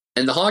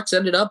 And the Hawks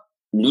ended up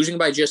losing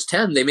by just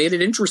 10. They made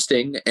it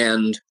interesting,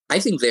 and I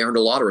think they earned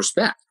a lot of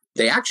respect.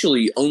 They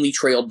actually only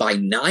trailed by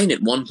 9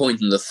 at one point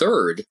in the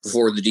third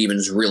before the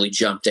Demons really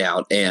jumped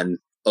out and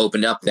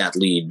opened up that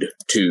lead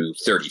to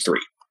 33.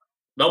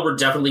 Melbourne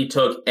definitely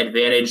took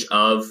advantage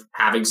of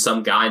having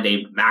some guy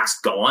named Max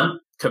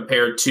Gawn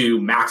compared to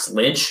Max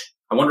Lynch.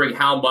 I'm wondering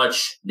how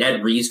much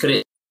Ned Reeves could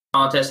hit the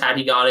contest had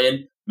he got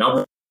in.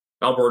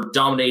 Melbourne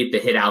dominated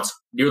the hitouts,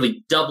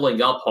 nearly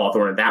doubling up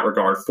Hawthorn in that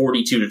regard,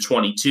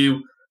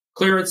 42-22.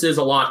 Clearance is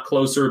a lot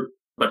closer,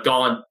 but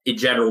Gawn in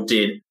general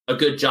did a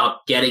good job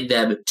getting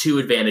them to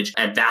advantage,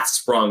 and that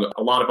sprung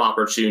a lot of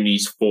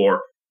opportunities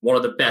for one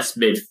of the best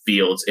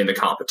midfields in the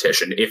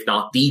competition, if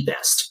not the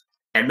best.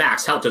 And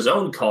Max helped his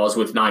own cause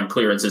with 9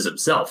 clearances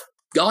himself.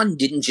 Gawn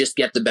didn't just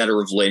get the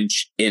better of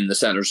Lynch in the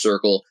center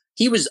circle.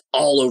 He was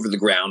all over the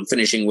ground,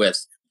 finishing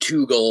with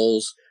 2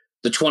 goals,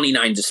 the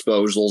 29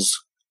 disposals.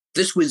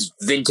 This was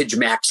vintage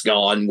Max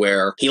Gawn,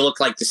 where he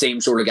looked like the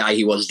same sort of guy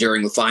he was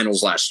during the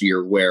finals last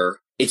year, where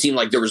it seemed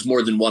like there was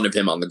more than one of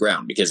him on the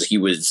ground because he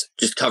was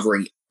just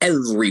covering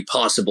every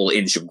possible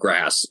inch of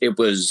grass. It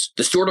was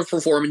the sort of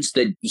performance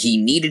that he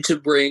needed to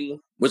bring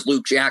with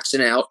Luke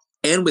Jackson out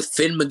and with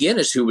Finn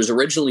McGuinness, who was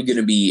originally going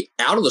to be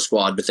out of the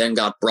squad, but then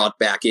got brought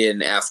back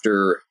in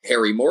after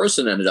Harry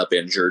Morrison ended up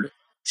injured,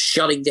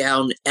 shutting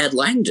down Ed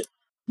Langdon.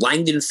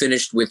 Langdon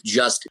finished with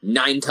just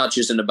 9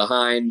 touches in the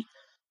behind.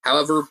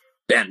 However,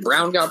 Ben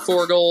Brown got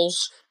 4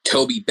 goals.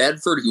 Toby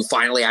Bedford, who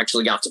finally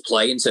actually got to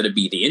play instead of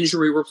be the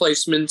injury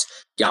replacement,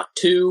 got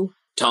 2.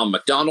 Tom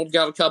McDonald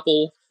got a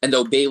couple. And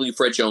though Bailey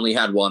Fritsch only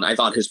had 1, I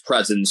thought his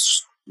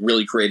presence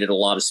really created a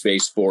lot of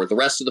space for the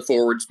rest of the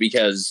forwards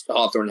because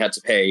Hawthorn had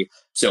to pay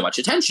so much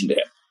attention to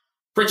him.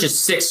 Fritsch's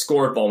 6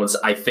 score involvements,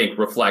 I think,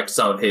 reflect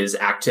some of his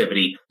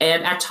activity.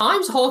 And at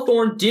times,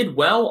 Hawthorn did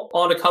well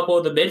on a couple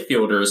of the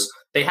midfielders.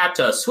 They had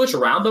to switch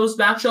around those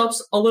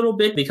matchups a little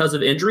bit because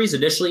of injuries.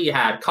 Initially, you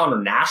had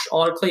Connor Nash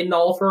on Clayton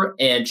Oliver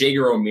and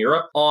Jaeger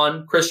O'Meara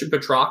on Christian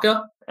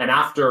Petrarca. And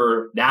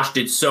after Nash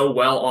did so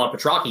well on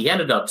Petrarca, he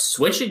ended up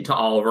switching to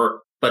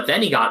Oliver. But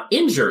then he got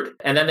injured,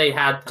 and then they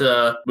had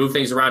to move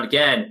things around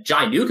again.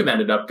 Jai Newcomb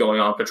ended up going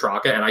on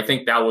Petrarca, and I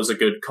think that was a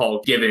good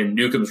call given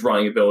Newcomb's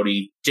running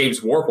ability. James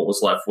Warple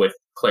was left with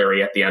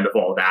Clary at the end of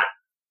all that.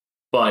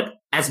 But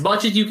as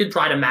much as you can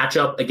try to match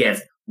up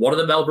against one of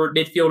the Melbourne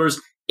midfielders,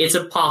 it's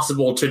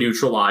impossible to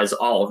neutralize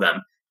all of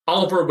them.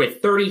 Oliver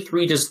with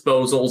 33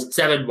 disposals,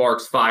 7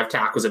 marks, 5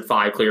 tackles, and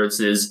 5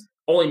 clearances,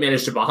 only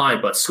managed to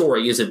behind, but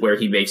scoring isn't where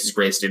he makes his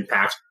greatest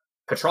impact.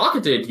 Petrarca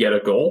did get a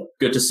goal.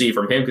 Good to see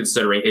from him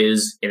considering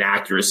his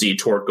inaccuracy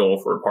toward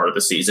goal for a part of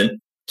the season.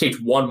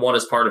 Kicked 1-1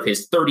 as part of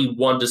his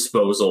 31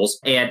 disposals.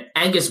 And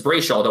Angus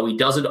Brayshaw, though he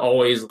doesn't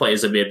always play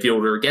as a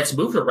midfielder, gets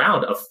moved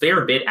around a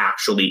fair bit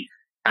actually.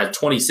 Had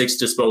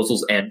 26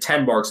 disposals and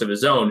 10 marks of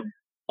his own.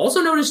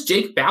 Also noticed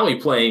Jake Bowie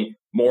playing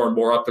more and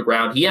more up the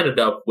ground. He ended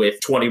up with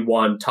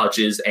 21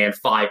 touches and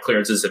 5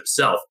 clearances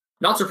himself.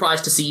 Not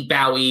surprised to see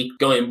Bowie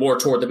going more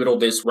toward the middle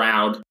this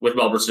round with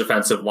Melbourne's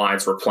defensive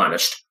lines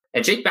replenished.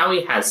 And Jake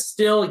Bowie has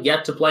still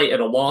yet to play in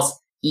a loss.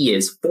 He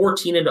is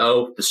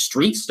 14-0. The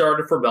streak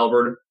started for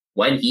Melbourne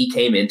when he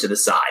came into the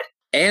side.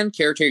 And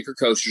caretaker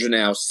coaches are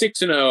now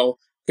 6-0.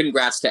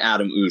 Congrats to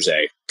Adam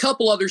Uze.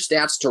 Couple other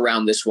stats to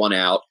round this one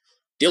out.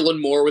 Dylan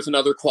Moore with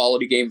another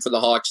quality game for the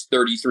Hawks,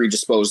 33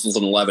 disposals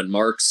and 11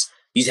 marks.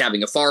 He's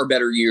having a far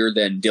better year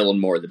than Dylan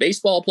Moore, the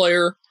baseball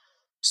player.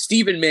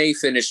 Stephen May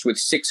finished with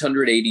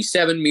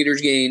 687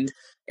 meters gained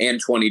and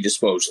 20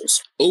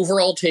 disposals.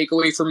 Overall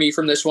takeaway for me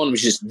from this one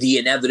was just the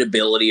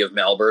inevitability of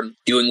Melbourne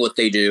doing what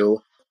they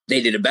do.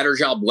 They did a better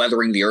job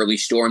weathering the early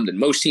storm than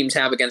most teams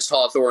have against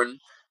Hawthorn.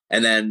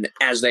 And then,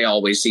 as they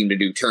always seem to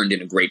do, turned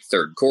in a great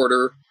third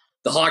quarter.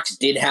 The Hawks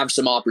did have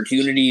some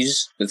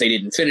opportunities that they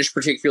didn't finish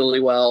particularly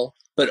well.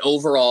 But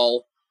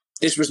overall,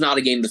 this was not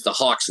a game that the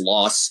Hawks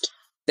lost.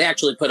 They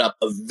actually put up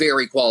a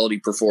very quality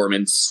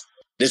performance.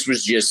 This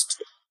was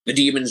just the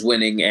Demons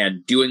winning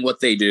and doing what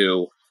they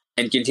do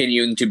and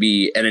continuing to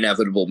be an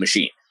inevitable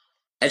machine.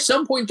 At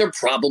some point, they're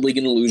probably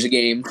going to lose a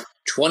game.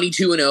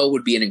 22-0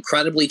 would be an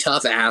incredibly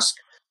tough ask.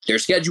 Their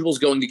schedule's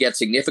going to get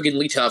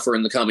significantly tougher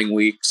in the coming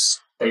weeks.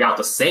 They got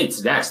the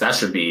Saints next. That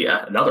should be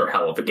another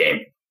hell of a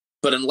game.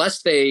 But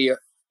unless they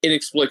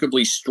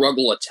inexplicably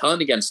struggle a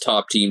ton against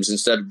top teams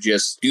instead of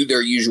just do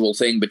their usual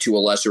thing but to a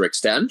lesser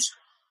extent,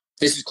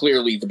 this is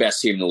clearly the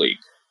best team in the league.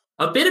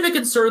 A bit of a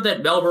concern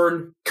that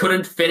Melbourne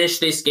couldn't finish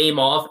this game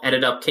off,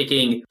 ended up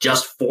kicking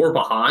just 4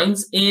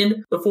 behinds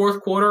in the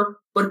fourth quarter,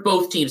 but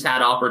both teams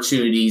had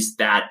opportunities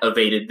that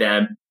evaded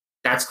them.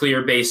 That's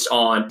clear based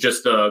on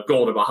just the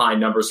goal to behind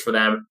numbers for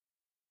them.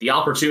 The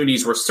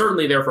opportunities were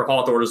certainly there for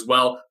Hawthorn as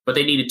well, but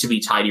they needed to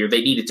be tidier.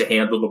 They needed to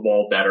handle the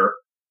ball better.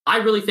 I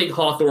really think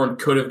Hawthorn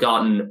could have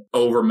gotten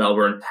over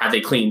Melbourne had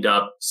they cleaned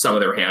up some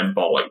of their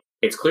handballing.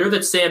 It's clear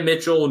that Sam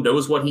Mitchell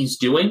knows what he's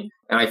doing,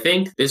 and I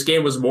think this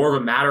game was more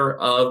of a matter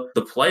of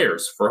the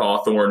players for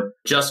Hawthorn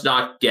just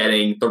not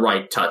getting the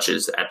right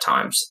touches at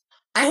times.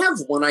 I have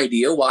one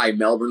idea why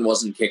Melbourne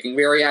wasn't kicking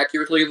very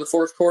accurately in the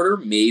fourth quarter,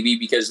 maybe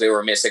because they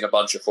were missing a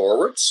bunch of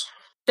forwards.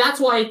 That's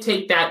why I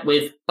take that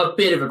with a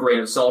bit of a grain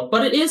of salt,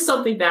 but it is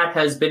something that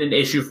has been an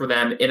issue for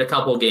them in a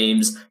couple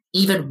games,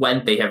 even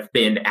when they have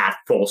been at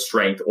full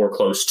strength or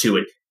close to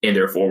it in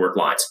their forward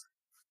lines.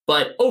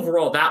 But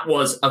overall, that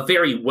was a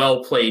very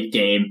well-played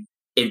game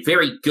in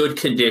very good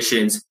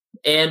conditions,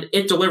 and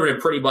it delivered in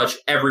pretty much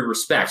every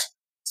respect.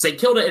 St.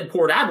 Kilda and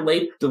Port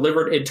Adelaide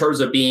delivered in terms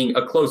of being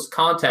a close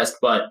contest,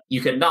 but you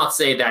cannot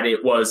say that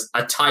it was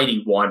a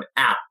tidy one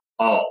at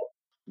all.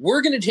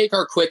 We're going to take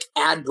our quick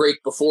ad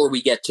break before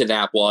we get to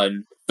that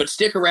one, but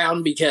stick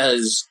around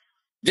because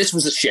this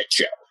was a shit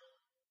show.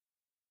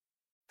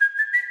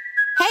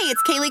 Hey,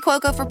 it's Kaylee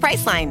Cuoco for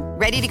Priceline.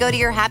 Ready to go to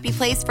your happy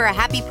place for a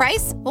happy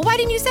price? Well, why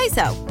didn't you say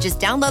so? Just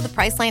download the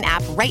Priceline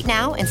app right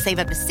now and save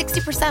up to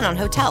 60% on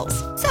hotels.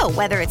 So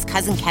whether it's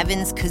Cousin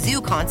Kevin's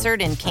Kazoo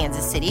Concert in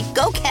Kansas City,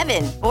 go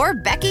Kevin, or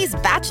Becky's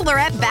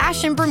Bachelorette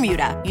Bash in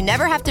Bermuda, you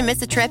never have to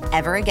miss a trip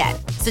ever again.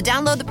 So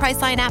download the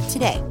Priceline app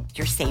today.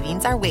 Your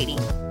savings are waiting.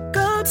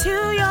 Go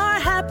to your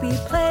happy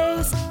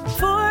place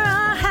for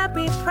a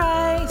happy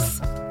price.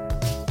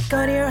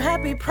 Go to your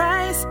happy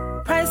price,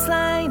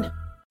 Priceline.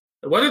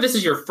 Whether this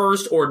is your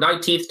first or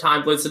 19th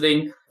time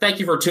listening, thank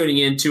you for tuning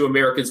in to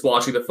Americans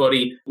Watching the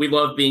Footy. We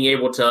love being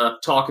able to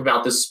talk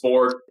about this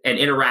sport and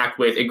interact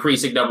with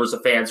increasing numbers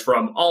of fans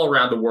from all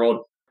around the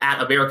world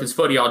at Americans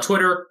Footy on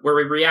Twitter, where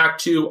we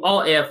react to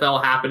all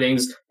AFL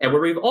happenings and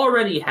where we've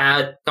already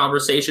had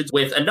conversations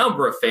with a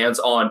number of fans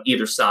on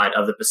either side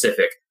of the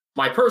Pacific.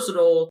 My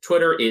personal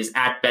Twitter is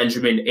at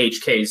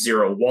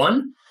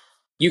BenjaminHK01.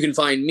 You can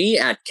find me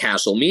at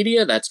Castle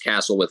Media, that's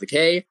Castle with a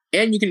K,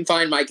 and you can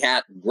find my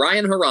cat,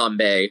 Brian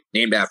Harambe,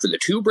 named after the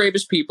 2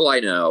 bravest people I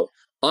know,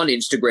 on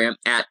Instagram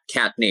at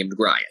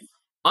CatNamedBrian.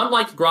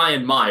 Unlike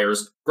Brian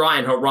Myers,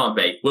 Brian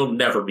Harambe will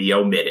never be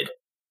omitted.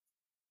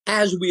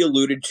 As we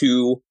alluded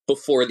to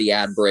before the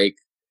ad break,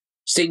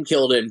 St.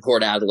 Kilda and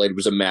Port Adelaide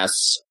was a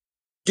mess.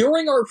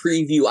 During our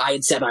preview, I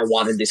had said I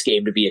wanted this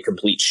game to be a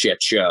complete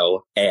shit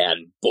show,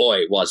 and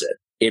boy, was it.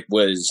 It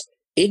was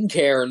in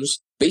Cairns,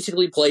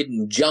 basically played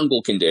in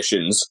jungle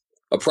conditions,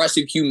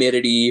 oppressive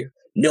humidity,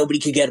 Nobody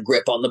could get a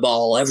grip on the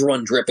ball.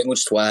 Everyone dripping with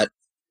sweat.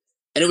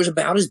 And it was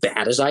about as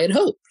bad as I had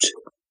hoped.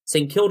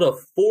 St. Kilda,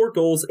 4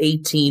 goals,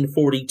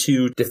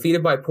 18-42.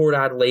 Defeated by Port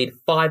Adelaide,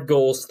 5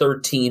 goals,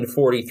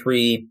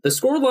 13-43. The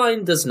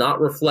scoreline does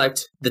not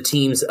reflect the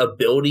team's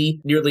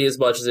ability nearly as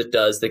much as it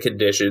does the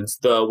conditions.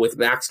 Though with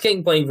Max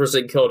King playing for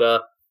St.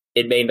 Kilda,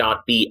 it may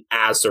not be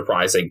as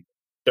surprising.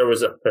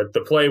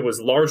 The play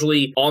was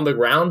largely on the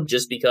ground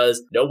just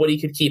because nobody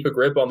could keep a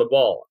grip on the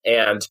ball.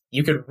 And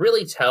you could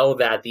really tell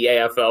that the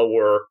AFL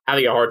were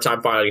having a hard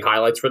time finding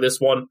highlights for this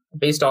one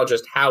based on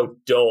just how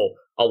dull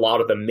a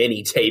lot of the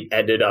mini tape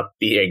ended up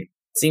being.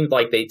 It seemed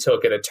like they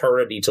took an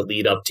eternity to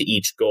lead up to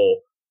each goal,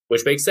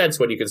 which makes sense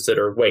when you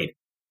consider, wait,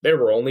 there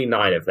were only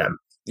 9 of them.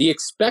 The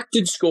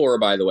expected score,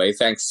 by the way,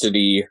 thanks to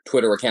the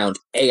Twitter account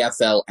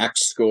AFL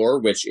X Score,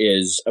 which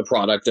is a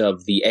product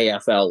of the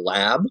AFL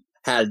Lab,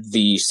 had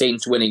the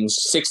Saints winning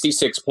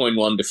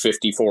 66.1 to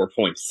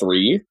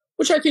 54.3,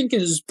 which I think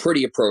is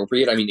pretty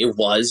appropriate. I mean, it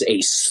was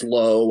a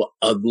slow,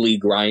 ugly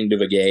grind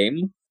of a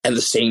game, and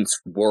the Saints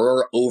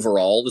were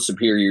overall the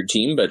superior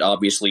team, but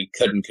obviously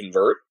couldn't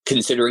convert.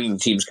 Considering the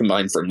teams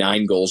combined for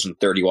 9 goals and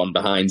 31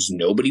 behinds,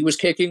 nobody was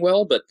kicking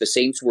well, but the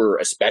Saints were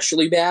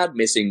especially bad,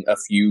 missing a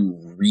few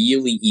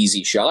really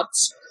easy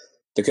shots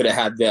that could have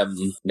had them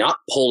not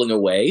pulling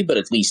away, but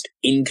at least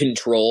in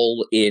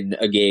control in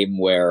a game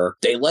where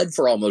they led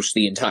for almost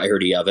the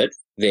entirety of it.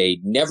 They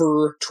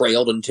never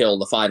trailed until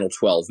the final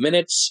 12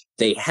 minutes.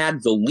 They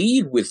had the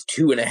lead with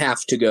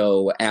 2.5 to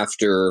go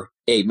after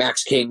a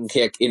Max King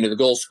kick into the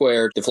goal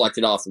square,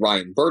 deflected off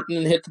Ryan Burton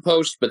and hit the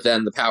post, but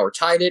then the Power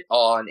tied it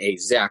on a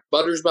Zach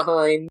Butters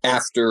behind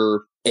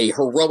after a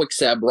heroic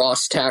Seb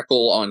Ross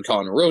tackle on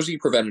Connor Rosie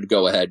prevented a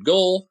go-ahead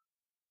goal.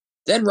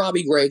 Then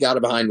Robbie Gray got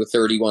it behind with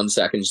 31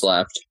 seconds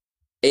left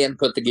and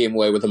put the game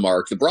away with a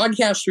mark. The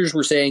broadcasters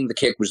were saying the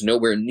kick was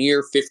nowhere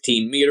near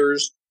 15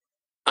 meters.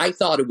 I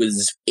thought it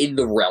was in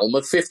the realm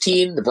of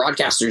 15. The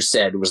broadcasters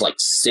said it was like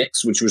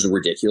 6, which was a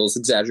ridiculous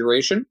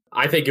exaggeration.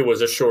 I think it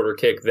was a shorter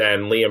kick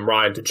than Liam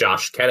Ryan to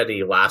Josh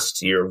Kennedy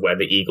last year when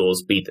the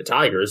Eagles beat the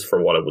Tigers,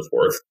 for what it was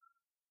worth.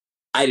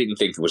 I didn't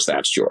think it was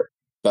that short.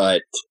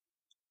 But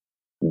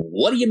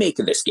what do you make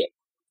of this game?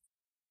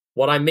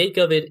 What I make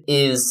of it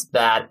is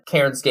that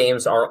Cairns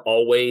games are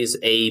always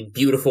a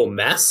beautiful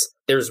mess.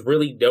 There's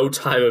really no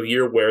time of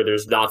year where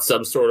there's not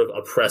some sort of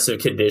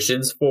oppressive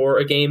conditions for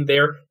a game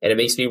there, and it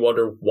makes me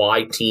wonder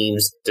why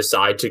teams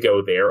decide to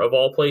go there of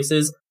all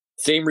places.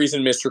 Same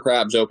reason Mr.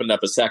 Krabs opened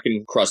up a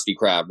second Krusty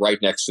Krab right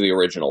next to the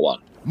original one.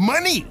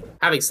 Money!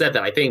 Having said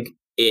that, I think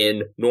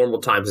in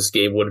normal times this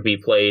game would be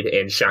played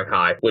in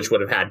Shanghai, which would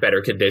have had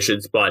better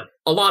conditions, but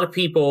a lot of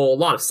people, a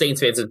lot of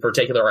Saints fans in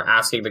particular, are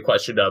asking the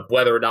question of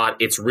whether or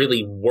not it's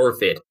really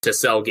worth it to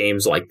sell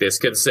games like this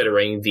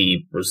considering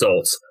the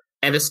results.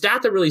 And the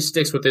stat that really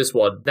sticks with this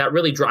one, that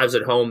really drives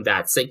it home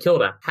that St.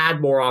 Kilda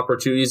had more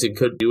opportunities and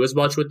couldn't do as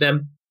much with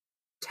them.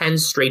 10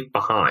 straight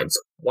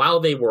behinds while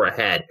they were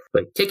ahead.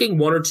 But kicking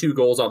 1 or 2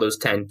 goals on those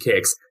 10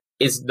 kicks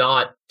is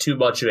not too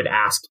much of an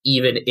ask,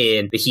 even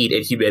in the heat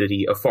and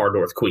humidity of far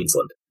north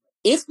Queensland.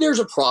 If there's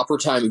a proper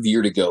time of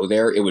year to go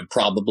there, it would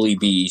probably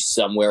be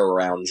somewhere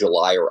around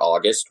July or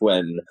August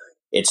when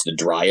it's the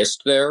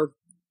driest there.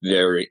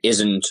 There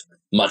isn't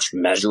much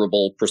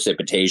measurable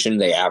precipitation.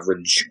 They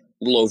average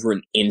a little over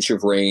an inch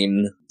of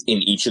rain in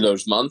each of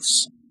those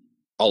months,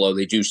 although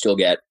they do still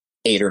get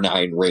 8 or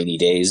 9 rainy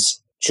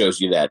days.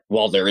 Shows you that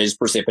while there is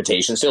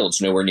precipitation still,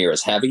 it's nowhere near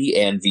as heavy,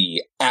 and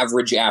the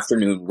average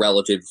afternoon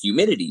relative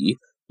humidity,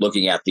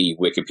 looking at the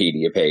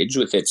Wikipedia page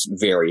with its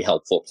very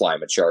helpful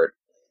climate chart,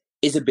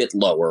 is a bit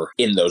lower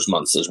in those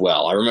months as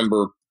well. I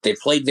remember they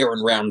played there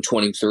in round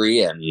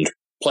 23, and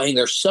playing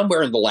there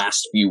somewhere in the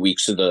last few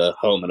weeks of the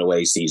home and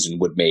away season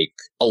would make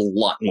a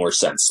lot more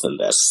sense than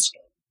this.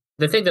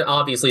 The thing that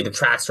obviously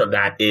detracts from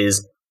that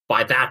is,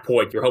 by that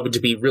point, you're hoping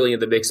to be really in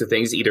the mix of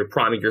things, either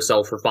priming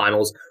yourself for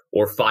finals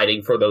or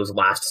fighting for those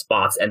last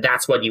spots, and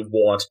that's when you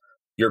want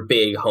your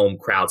big home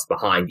crowds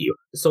behind you.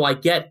 So I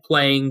get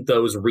playing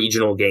those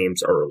regional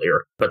games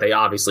earlier, but they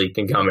obviously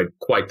can come at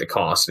quite the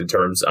cost in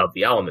terms of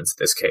the elements in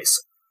this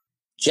case.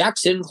 Jack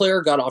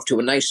Sinclair got off to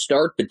a nice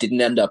start, but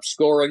didn't end up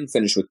scoring,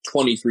 finished with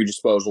 23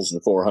 disposals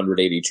and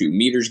 482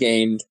 meters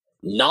gained.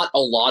 Not a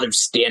lot of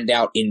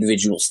standout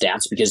individual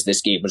stats because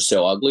this game was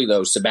so ugly,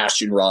 though.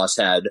 Sebastian Ross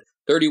had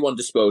 31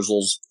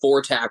 disposals,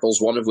 4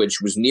 tackles, one of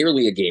which was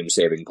nearly a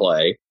game-saving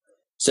play,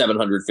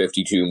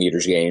 752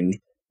 meters gained.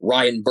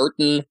 Ryan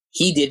Burton,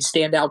 he did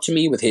stand out to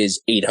me with his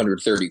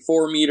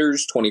 834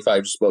 meters,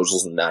 25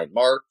 disposals, and 9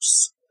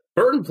 marks.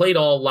 Burton played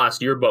all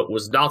last year, but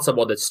was not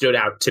someone that stood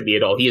out to me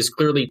at all. He has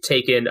clearly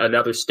taken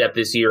another step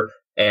this year,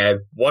 and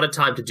what a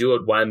time to do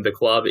it when the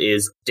club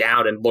is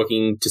down and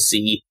looking to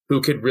see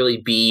who could really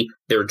be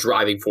their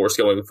driving force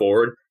going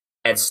forward,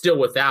 and still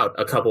without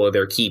a couple of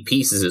their key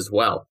pieces as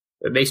well.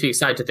 It makes me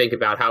excited to think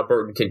about how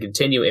Burton can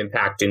continue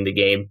impacting the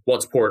game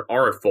once Port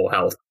are at full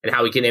health, and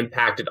how he can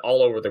impact it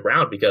all over the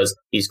ground because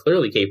he's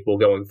clearly capable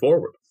going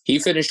forward. He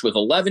finished with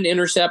 11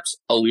 intercepts,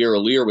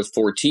 Alir with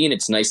 14.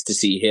 It's nice to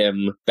see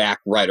him back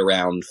right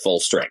around full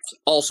strength.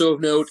 Also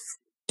of note,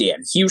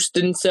 Dan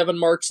Houston, 7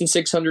 marks and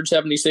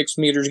 676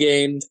 meters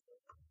gained.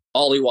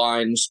 Ollie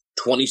Wines,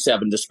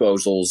 27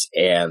 disposals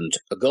and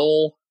a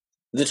goal.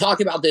 The talk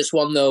about this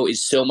one, though,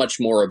 is so much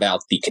more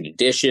about the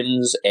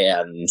conditions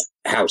and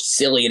how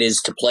silly it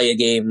is to play a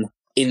game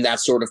in that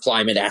sort of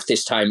climate at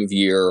this time of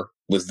year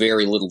with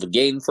very little to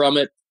gain from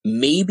it.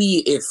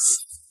 Maybe if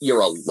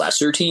you're a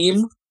lesser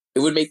team, it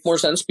would make more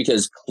sense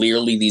because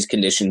clearly these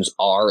conditions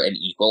are an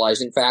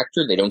equalizing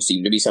factor. They don't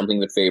seem to be something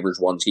that favors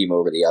one team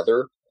over the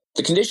other.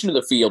 The condition of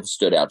the field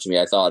stood out to me.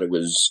 I thought it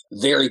was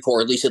very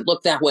poor. At least it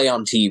looked that way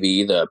on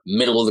TV. The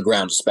middle of the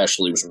ground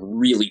especially was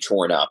really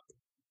torn up.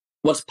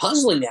 What's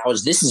puzzling now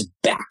is this is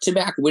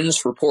back-to-back wins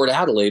for Port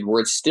Adelaide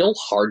where it's still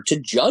hard to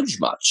judge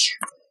much.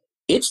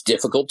 It's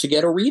difficult to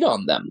get a read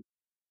on them.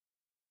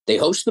 They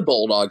host the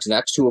Bulldogs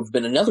next, who have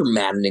been another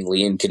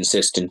maddeningly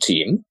inconsistent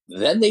team.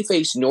 Then they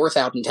face North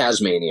out in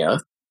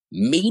Tasmania.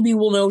 Maybe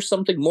we'll know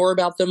something more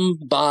about them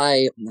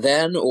by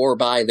then or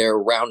by their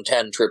round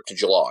 10 trip to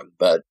Geelong.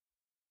 But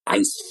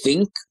I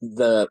think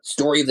the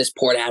story of this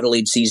Port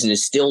Adelaide season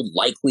is still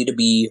likely to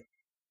be,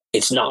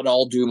 it's not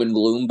all doom and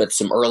gloom, but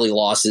some early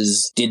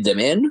losses did them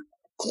in.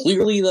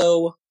 Clearly,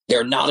 though,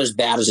 they're not as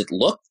bad as it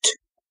looked.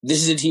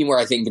 This is a team where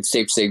I think it's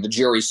safe to say the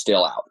jury's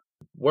still out.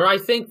 Where I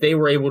think they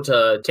were able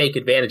to take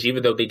advantage,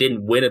 even though they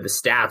didn't win at the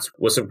stats,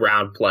 was some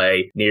ground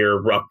play near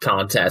ruck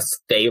contests.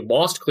 They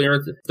lost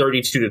clearance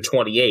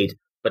 32-28,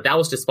 but that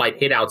was despite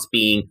hitouts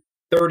being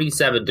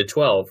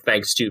 37-12,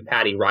 thanks to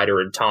Paddy Ryder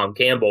and Tom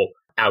Campbell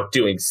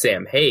outdoing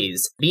Sam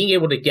Hayes. Being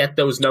able to get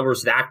those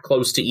numbers that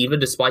close to even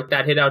despite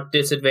that hit-out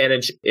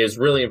disadvantage is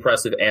really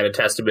impressive and a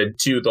testament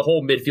to the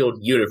whole midfield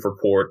unit for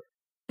Port.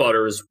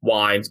 Butters,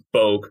 Wines,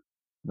 Boak,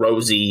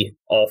 Rosie,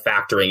 all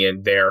factoring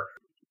in there.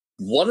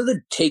 One of the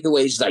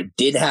takeaways that I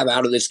did have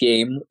out of this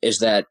game is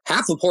that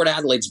half of Port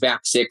Adelaide's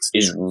back six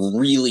is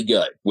really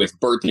good, with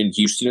Burton and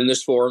Houston in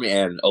this form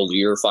and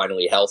O'Lear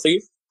finally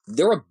healthy.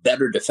 They're a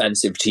better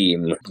defensive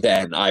team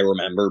than I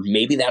remember.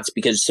 Maybe that's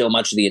because so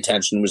much of the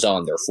attention was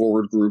on their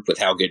forward group with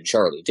how good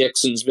Charlie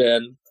Dixon's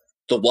been.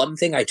 The one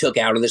thing I took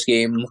out of this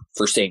game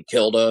for St.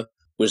 Kilda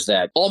was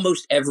that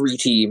almost every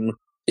team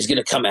is going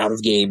to come out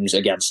of games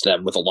against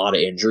them with a lot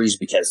of injuries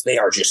because they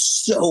are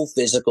just so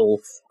physical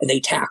and they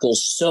tackle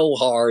so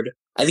hard.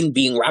 I think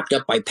being wrapped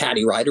up by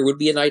Paddy Ryder would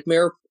be a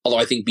nightmare, although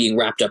I think being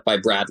wrapped up by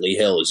Bradley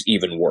Hill is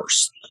even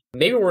worse.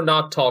 Maybe we're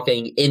not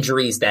talking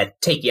injuries that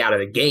take you out of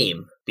the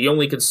game. The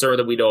only concern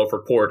that we know of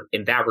for Port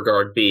in that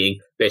regard being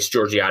this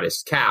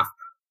Georgiadis calf,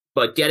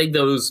 but getting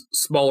those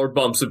smaller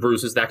bumps and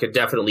bruises that could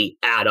definitely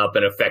add up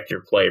and affect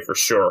your play for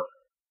sure.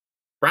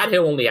 Brad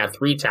Hill only had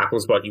 3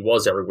 tackles, but he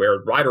was everywhere.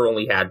 Ryder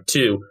only had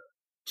 2.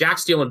 Jack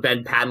Steele and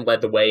Ben Patton led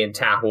the way in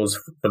tackles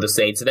for the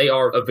Saints. They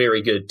are a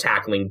very good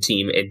tackling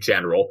team in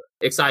general.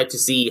 Excited to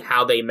see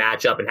how they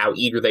match up and how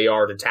eager they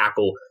are to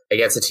tackle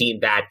against a team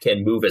that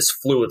can move as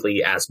fluidly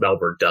as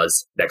Melbourne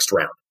does next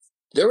round.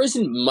 There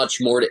isn't much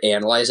more to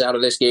analyze out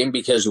of this game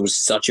because it was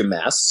such a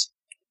mess.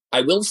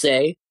 I will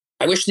say,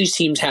 I wish these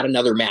teams had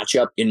another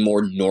matchup in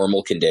more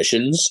normal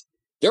conditions.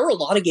 There are a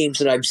lot of games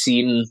that I've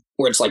seen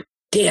where it's like,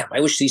 damn,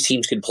 I wish these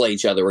teams could play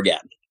each other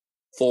again.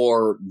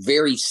 For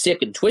very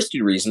sick and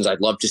twisted reasons, I'd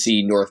love to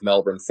see North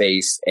Melbourne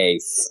face a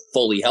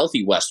fully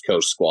healthy West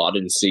Coast squad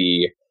and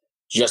see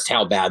just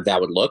how bad that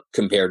would look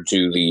compared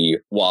to the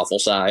Waffle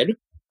side.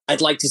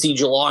 I'd like to see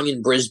Geelong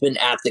and Brisbane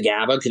at the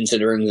Gabba,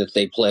 considering that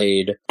they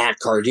played at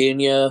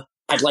Cardinia.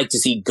 I'd like to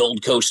see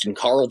Gold Coast and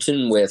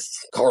Carlton, with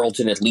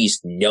Carlton at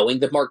least knowing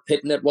that Mark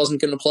Pitnet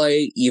wasn't going to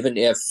play, even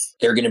if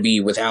they're going to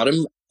be without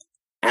him.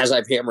 As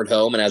I've hammered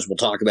home, and as we'll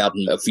talk about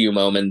in a few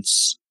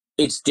moments,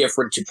 it's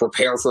different to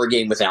prepare for a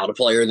game without a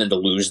player than to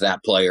lose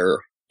that player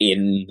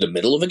in the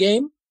middle of a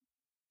game.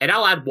 And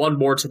I'll add one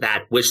more to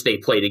that, wish they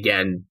played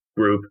again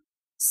group.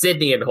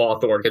 Sydney and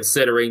Hawthorn,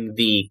 considering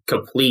the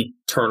complete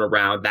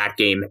turnaround that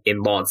game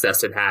in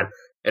Launceston had.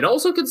 And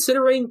also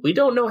considering we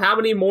don't know how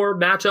many more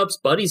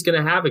matchups Buddy's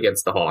going to have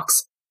against the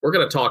Hawks. We're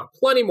going to talk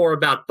plenty more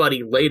about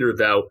Buddy later,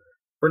 though.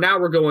 For now,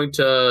 we're going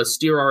to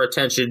steer our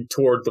attention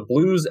toward the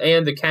Blues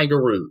and the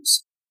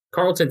Kangaroos.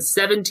 Carlton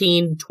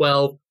 17-12,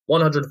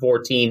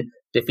 114,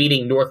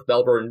 defeating North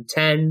Melbourne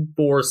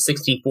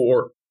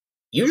 10-4-64.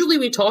 Usually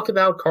we talk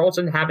about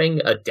Carlton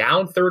having a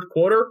down third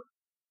quarter.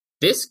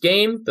 This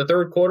game, the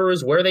third quarter,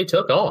 is where they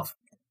took off.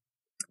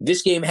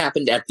 This game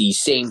happened at the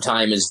same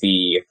time as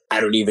I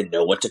don't even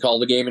know what to call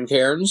the game in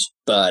Cairns,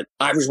 but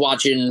I was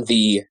watching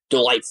the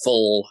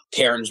delightful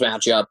Cairns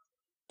matchup.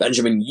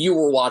 Benjamin, you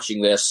were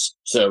watching this,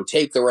 so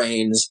take the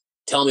reins.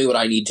 Tell me what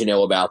I need to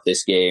know about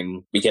this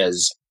game,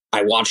 because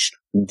I watched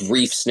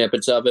brief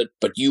snippets of it,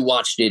 but you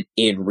watched it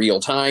in real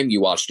time. You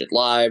watched it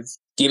live.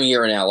 Give me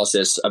your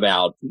analysis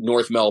about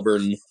North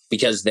Melbourne,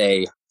 because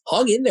they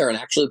hung in there and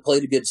actually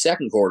played a good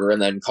second quarter,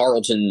 and then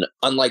Carlton,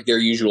 unlike their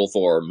usual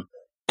form,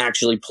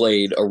 actually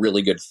played a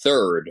really good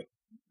third,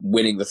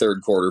 winning the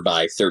third quarter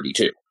by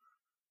 32.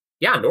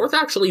 Yeah, North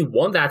actually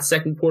won that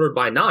second quarter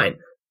by 9.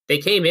 They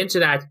came into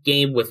that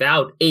game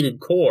without Aiden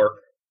Core.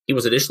 He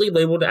was initially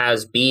labeled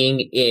as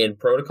being in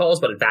protocols,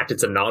 but in fact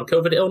it's a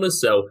non-COVID illness,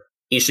 so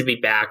He should be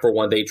back for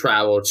when they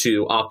travel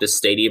to Optus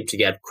Stadium to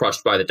get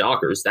crushed by the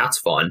Dockers. That's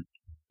fun.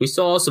 We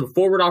saw some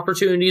forward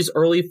opportunities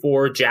early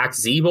for Jack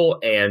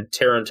Zeeble and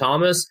Taron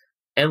Thomas,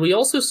 and we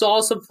also saw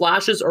some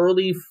flashes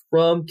early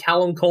from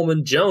Callum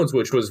Coleman-Jones,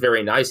 which was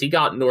very nice. He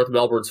got North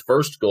Melbourne's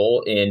first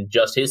goal in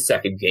just his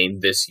second game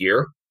this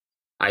year.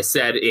 I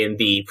said in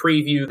the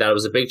preview that it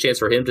was a big chance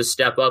for him to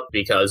step up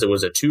because it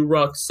was a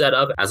 2-ruck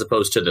setup as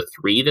opposed to the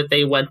 3 that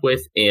they went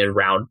with in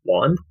round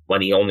 1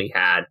 when he only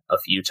had a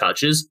few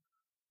touches.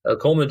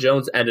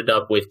 Coleman-Jones ended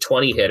up with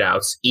 20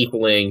 hitouts,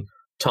 equaling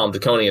Tom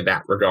DeConey in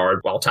that regard,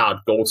 while Todd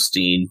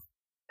Goldstein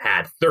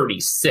had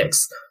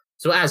 36.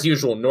 So as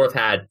usual, North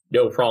had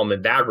no problem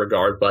in that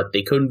regard, but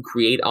they couldn't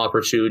create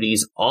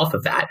opportunities off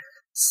of that.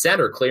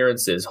 Center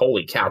clearances,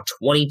 holy cow,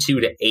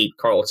 22-8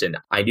 Carlton.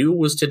 I knew it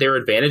was to their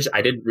advantage.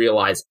 I didn't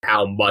realize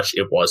how much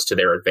it was to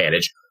their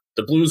advantage.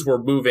 The Blues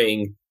were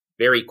moving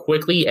very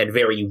quickly and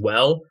very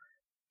well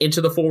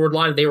into the forward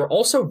line. They were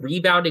also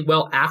rebounding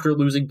well after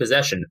losing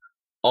possession,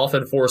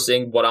 often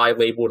forcing what I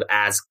labeled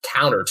as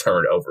counter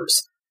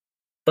turnovers.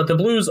 But the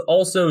Blues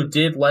also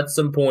did let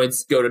some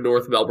points go to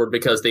North Melbourne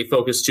because they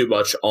focused too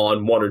much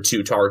on 1 or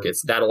 2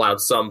 targets. That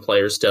allowed some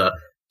players to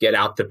get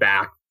out the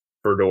back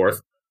for North.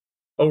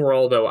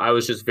 Overall, though, I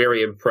was just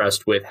very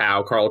impressed with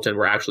how Carlton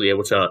were actually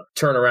able to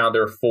turn around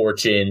their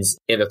fortunes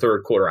in the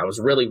third quarter. I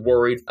was really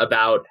worried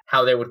about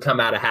how they would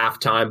come out of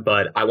halftime,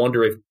 but I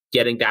wonder if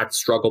getting that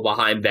struggle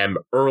behind them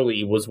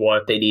early was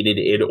what they needed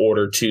in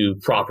order to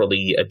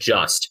properly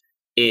adjust.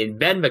 In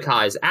Ben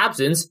Mackay's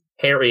absence,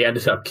 Harry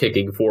ended up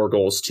kicking 4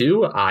 goals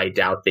too. I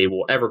doubt they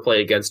will ever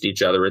play against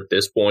each other at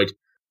this point.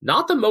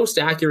 Not the most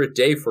accurate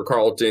day for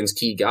Carlton's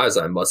key guys,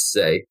 I must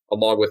say.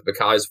 Along with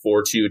Mackay's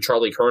 4-2,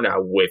 Charlie Curnow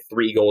with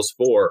 3 goals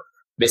for,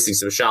 missing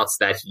some shots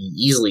that he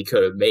easily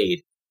could have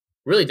made.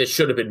 Really, this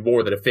should have been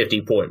more than a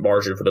 50-point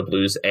margin for the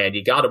Blues, and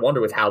you gotta wonder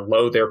with how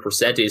low their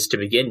percent is to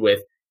begin with,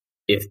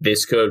 if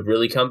this could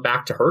really come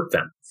back to hurt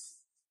them.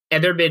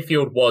 And their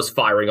midfield was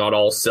firing on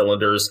all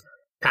cylinders.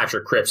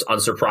 Patrick Cripps,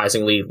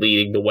 unsurprisingly,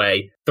 leading the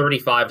way.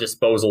 35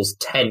 disposals,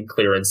 10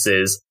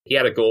 clearances. He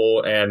had a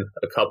goal and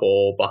a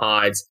couple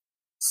behinds.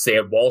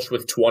 Sam Walsh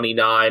with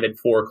 29 and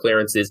 4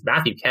 clearances.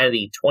 Matthew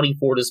Kennedy,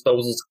 24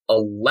 disposals,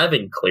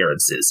 11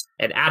 clearances.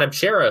 And Adam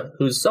Chera,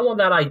 who's someone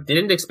that I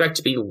didn't expect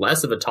to be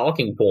less of a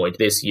talking point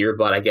this year,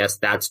 but I guess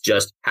that's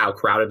just how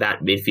crowded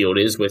that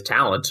midfield is with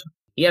talent.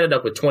 He ended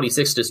up with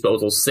 26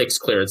 disposals, 6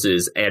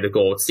 clearances, and a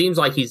goal. It seems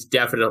like he's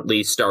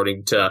definitely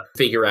starting to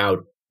figure out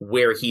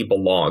where he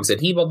belongs, and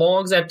he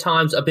belongs at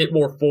times a bit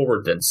more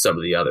forward than some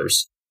of the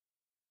others.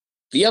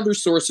 The other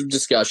source of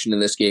discussion in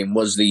this game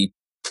was the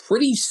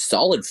pretty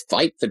solid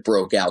fight that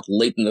broke out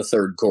late in the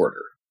third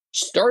quarter.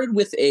 Started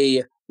with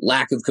a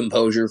lack of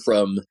composure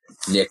from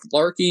Nick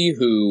Larkey,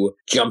 who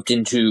jumped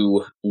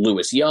into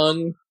Lewis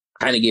Young,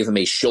 kind of gave him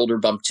a shoulder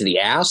bump to the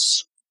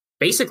ass.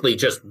 Basically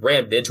just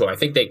rammed into him. I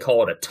think they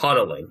call it a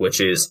tunneling, which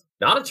is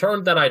not a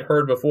term that I'd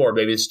heard before.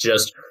 Maybe it's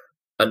just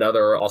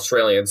another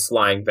Australian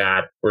slang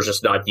that we're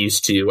just not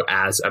used to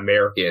as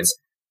Americans.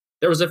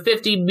 There was a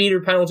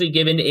 50-meter penalty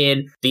given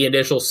in the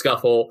initial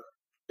scuffle.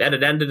 Then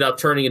it ended up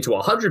turning into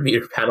a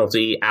 100-meter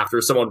penalty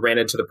after someone ran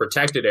into the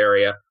protected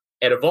area.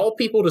 And of all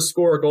people to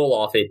score a goal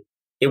off it,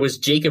 it was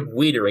Jacob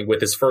Wiedering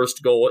with his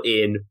first goal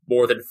in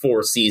more than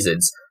 4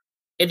 seasons.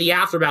 In the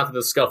aftermath of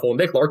the scuffle,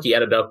 Nick Larkey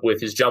ended up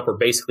with his jumper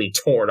basically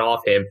torn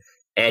off him.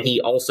 And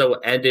he also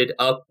ended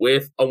up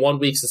with a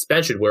 1-week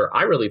suspension, where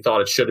I really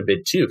thought it should have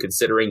been 2,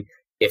 considering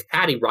if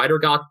Paddy Ryder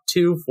got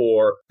 2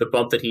 for the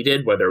bump that he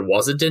did when there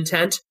wasn't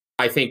intent,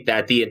 I think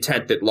that the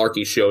intent that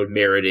Larkey showed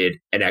merited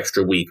an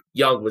extra week.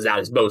 Young was at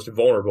his most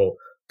vulnerable,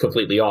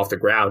 completely off the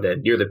ground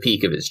and near the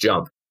peak of his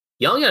jump.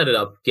 Young ended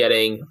up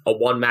getting a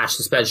 1-match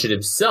suspension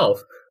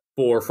himself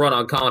for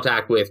front-on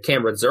contact with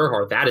Cameron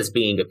Zerhart. That is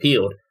being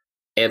appealed.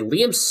 And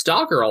Liam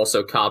Stalker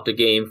also copped a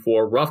game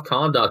for rough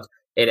conduct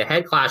in a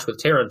head clash with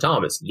Taron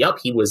Thomas. Yup,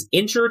 he was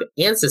injured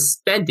and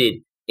suspended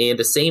in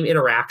the same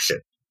interaction.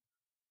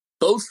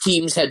 Both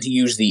teams had to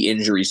use the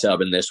injury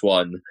sub in this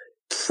one.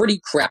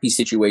 Pretty crappy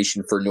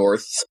situation for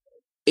North.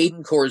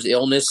 Aiden Core's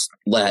illness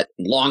let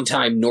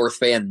longtime North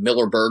fan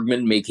Miller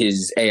Bergman make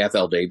his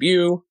AFL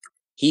debut.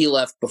 He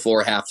left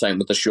before halftime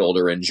with a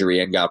shoulder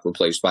injury and got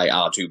replaced by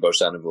Atu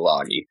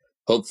Bosanavulagi.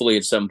 Hopefully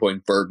at some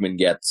point Bergman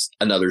gets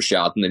another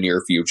shot in the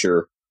near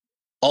future.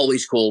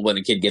 Always cool when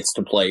a kid gets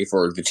to play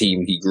for the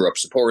team he grew up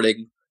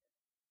supporting.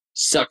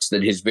 Sucks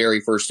that his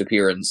very first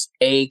appearance,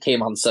 A,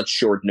 came on such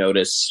short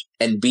notice,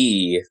 and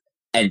B,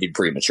 ended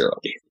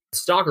prematurely.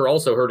 Stalker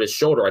also hurt his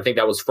shoulder. I think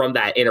that was from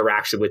that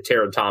interaction with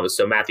Taron Thomas,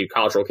 so Matthew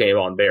Cottrell came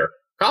on there.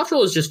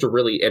 Cottrell is just a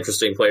really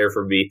interesting player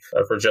for me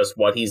for just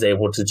what he's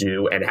able to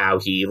do and how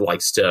he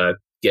likes to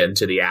get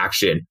into the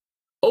action.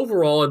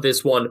 Overall, in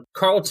this one,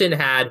 Carlton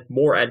had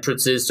more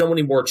entrances, so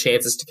many more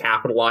chances to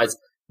capitalize.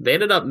 They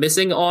ended up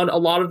missing on a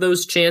lot of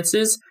those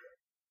chances,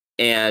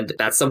 and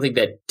that's something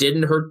that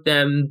didn't hurt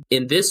them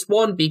in this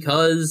one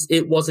because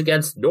it was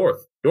against North.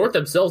 North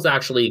themselves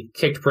actually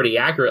kicked pretty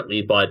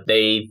accurately, but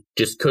they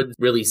just couldn't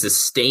really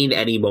sustain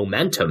any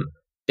momentum.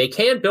 They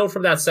can build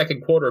from that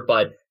second quarter,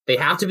 but they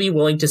have to be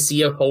willing to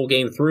see a whole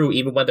game through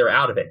even when they're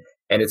out of it.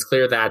 And it's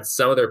clear that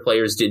some of their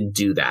players didn't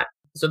do that.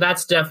 So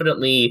that's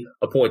definitely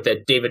a point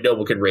that David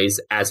Noble can raise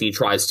as he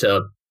tries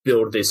to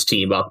build this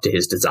team up to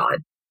his design.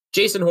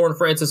 Jason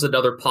Horne-Francis,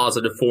 another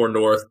positive for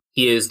North.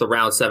 He is the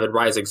Round 7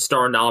 Rising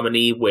Star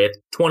nominee with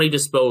 20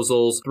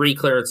 disposals, 3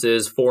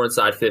 clearances, 4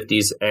 inside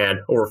 50s,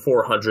 and over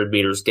 400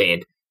 meters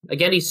gained.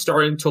 Again, he's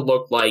starting to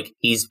look like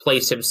he's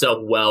placed himself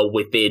well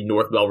within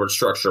North Melbourne's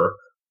structure,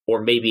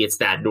 or maybe it's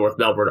that North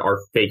Melbourne are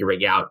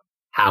figuring out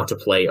how to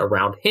play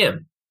around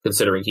him,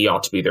 considering he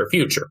ought to be their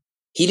future.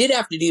 He did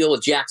have to deal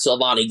with Jack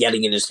Salvati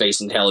getting in his face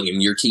and telling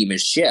him, your team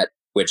is shit,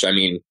 which, I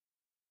mean,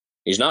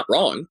 he's not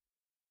wrong.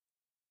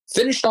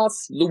 Finished off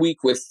the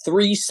week with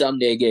 3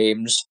 Sunday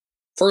games.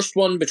 First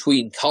one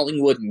between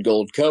Collingwood and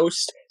Gold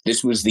Coast.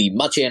 This was the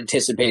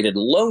much-anticipated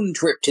lone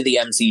trip to the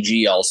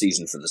MCG all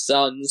season for the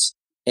Suns,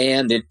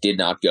 and it did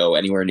not go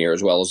anywhere near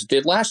as well as it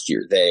did last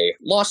year. They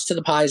lost to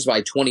the Pies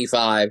by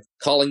 25,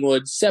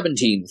 Collingwood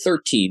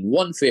 17-13,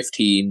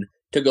 115,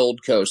 to Gold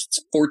Coast's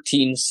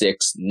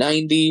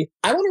 14-6-90.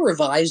 I want to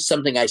revise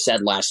something I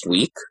said last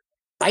week.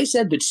 I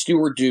said that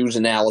Stuart Dew's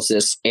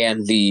analysis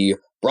and the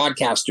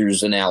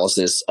broadcaster's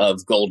analysis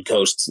of Gold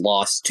Coast's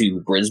loss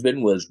to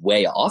Brisbane was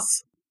way off.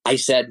 I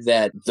said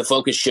that the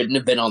focus shouldn't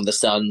have been on the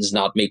Suns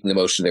not making the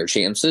most of their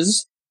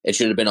chances. It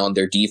should have been on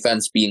their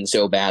defense being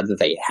so bad that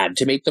they had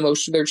to make the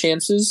most of their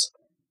chances.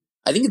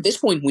 I think at this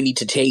point we need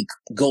to take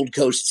Gold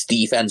Coast's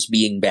defense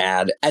being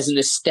bad as an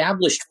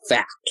established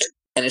fact,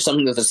 and it's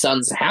something that the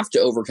Suns have to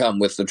overcome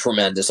with the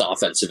tremendous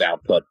offensive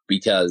output,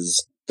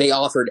 because they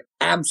offered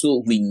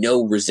absolutely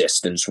no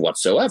resistance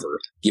whatsoever,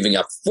 giving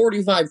up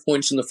 45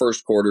 points in the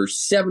first quarter,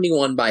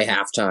 71 by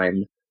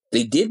halftime.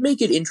 They did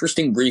make it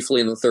interesting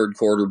briefly in the third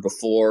quarter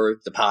before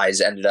the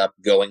Pies ended up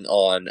going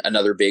on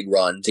another big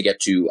run to get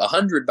to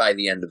 100 by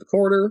the end of the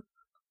quarter.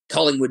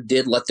 Collingwood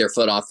did let their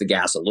foot off the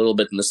gas a little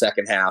bit in the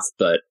second half,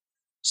 but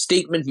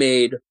statement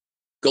made,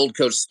 Gold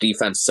Coast's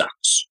defense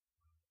sucks.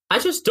 I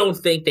just don't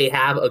think they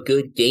have a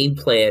good game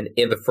plan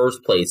in the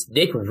first place.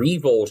 Nick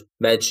Revolt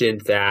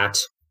mentioned that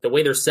the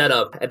way they're set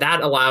up,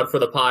 that allowed for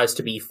the Pies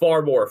to be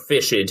far more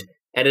efficient,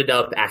 ended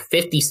up at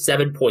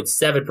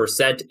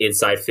 57.7%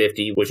 inside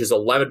 50, which is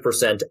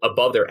 11%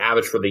 above their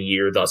average for the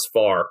year thus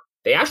far.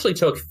 They actually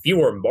took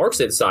fewer marks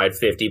inside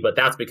 50, but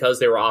that's because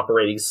they were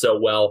operating so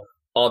well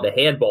on the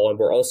handball and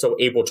were also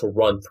able to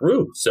run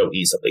through so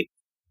easily.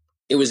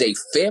 It was a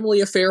family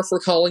affair for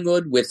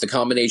Collingwood, with the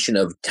combination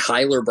of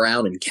Tyler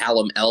Brown and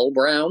Callum L.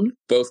 Brown,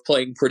 both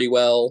playing pretty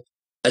well,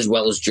 as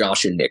well as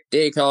Josh and Nick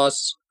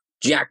Dacos.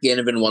 Jack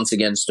Ginnivan once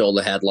again stole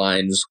the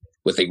headlines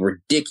with a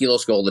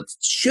ridiculous goal that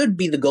should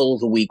be the goal of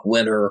the week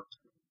winner,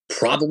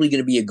 probably going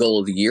to be a goal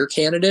of the year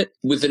candidate,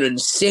 with an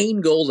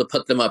insane goal to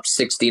put them up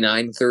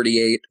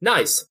 69-38.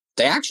 Nice.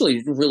 They actually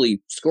didn't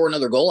really score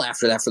another goal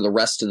after that for the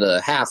rest of the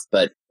half,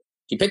 but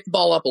he picked the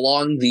ball up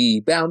along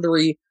the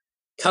boundary,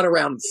 cut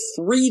around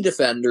 3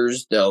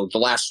 defenders, though the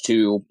last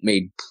 2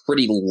 made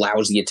pretty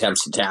lousy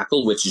attempts to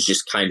tackle, which is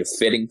just kind of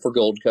fitting for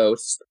Gold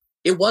Coast.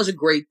 It was a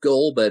great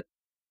goal, but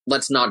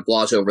let's not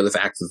gloss over the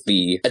fact that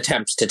the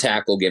attempts to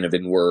tackle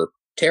Ginnivan were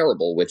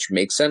terrible, which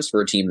makes sense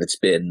for a team that's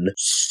been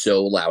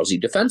so lousy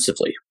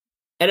defensively.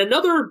 And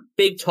another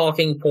big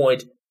talking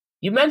point,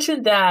 you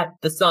mentioned that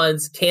the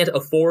Suns can't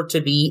afford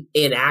to be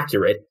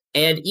inaccurate,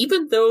 and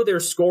even though their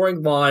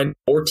scoring line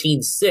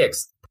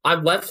 14-6,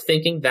 I'm left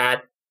thinking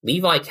that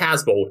Levi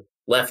Casbolt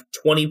left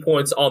 20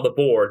 points on the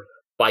board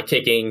by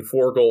kicking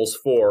 4 goals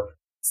for.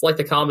 It's like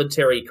the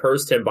commentary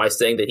cursed him by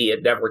saying that he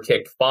had never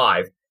kicked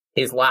 5.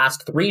 His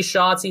last 3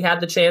 shots, he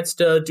had the chance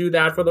to do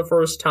that for the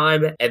first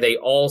time, and they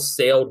all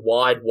sailed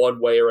wide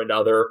one way or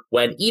another,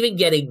 when even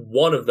getting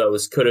one of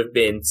those could have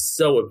been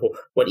so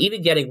important, when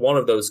even getting one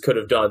of those could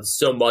have done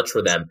so much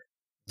for them.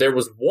 There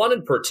was one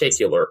in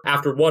particular,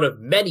 after one of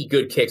many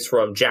good kicks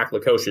from Jack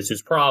Lukosius,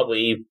 who's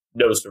probably,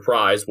 no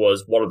surprise,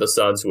 was one of the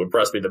Suns who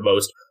impressed me the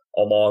most,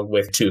 along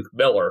with Tuke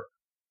Miller.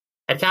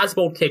 Had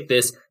Casbolt kicked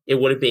this, it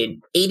would have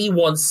been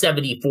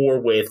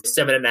 81-74 with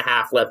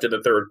 7.5 left in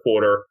the third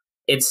quarter.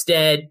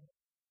 Instead,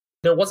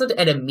 there wasn't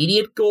an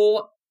immediate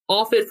goal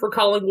off it for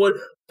Collingwood,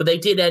 but they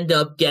did end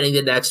up getting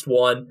the next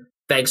one,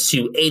 thanks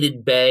to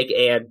Aiden Begg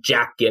and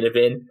Jack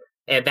Ginnivan.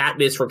 And that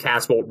miss from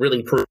Casbolt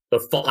really proved the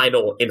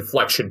final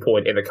inflection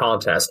point in the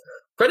contest.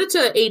 Credit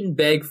to Aiden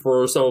Begg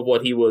for some of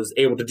what he was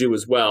able to do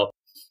as well.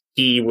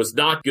 He was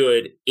not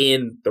good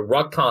in the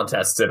ruck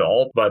contests at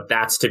all, but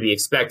that's to be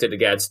expected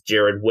against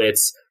Jared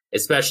Witz,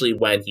 especially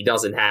when he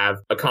doesn't have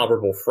a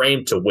comparable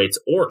frame to Witz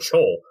or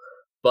Chol.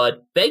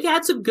 But Begg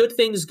had some good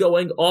things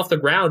going off the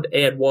ground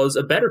and was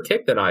a better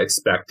kick than I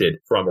expected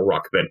from a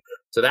ruckman.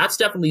 So that's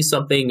definitely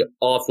something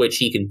off which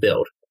he can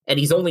build. And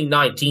he's only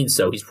 19,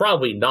 so he's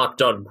probably not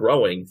done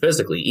growing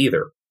physically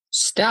either.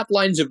 Stat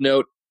lines of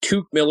note,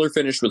 Tuke Miller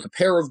finished with a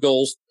pair of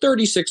goals,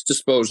 36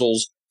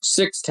 disposals,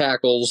 6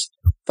 tackles,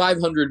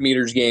 500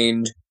 meters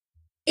gained,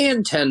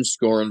 and 10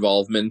 score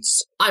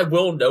involvements. I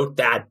will note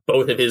that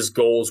both of his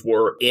goals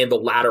were in the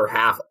latter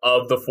half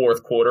of the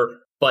fourth quarter,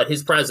 but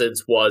his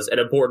presence was an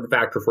important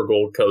factor for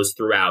Gold Coast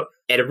throughout,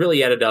 and it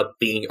really ended up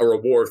being a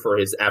reward for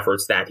his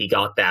efforts that he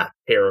got that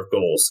pair of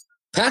goals.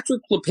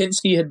 Patrick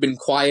Lipinski had been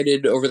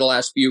quieted over the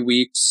last few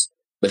weeks,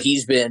 but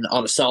he's been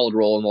on a solid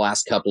roll in the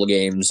last couple of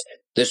games.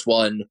 This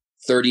one,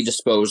 30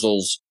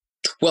 disposals,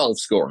 12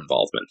 score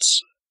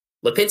involvements.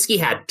 Lipinski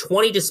had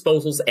 20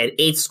 disposals and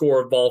 8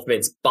 score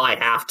involvements by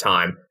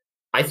halftime.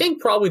 I think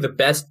probably the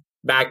best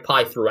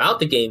Magpie throughout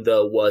the game,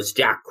 though, was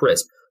Jack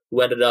Crisp,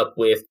 who ended up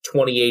with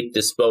 28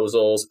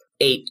 disposals,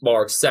 8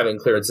 marks, 7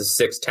 clearances,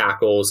 6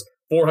 tackles,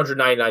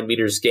 499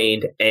 meters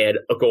gained, and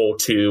a goal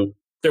too.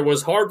 There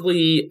was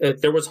hardly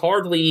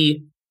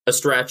a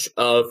stretch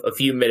of a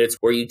few minutes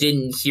where you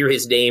didn't hear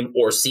his name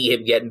or see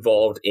him get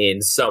involved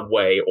in some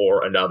way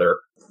or another.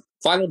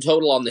 Final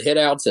total on the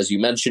hitouts, as you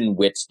mentioned,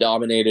 Witts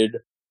dominated.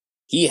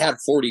 He had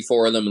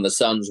 44 of them, and the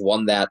Suns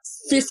won that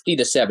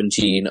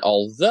 50-17,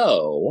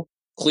 although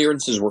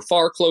clearances were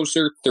far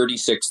closer,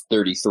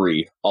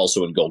 36-33,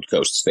 also in Gold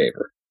Coast's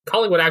favor.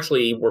 Collingwood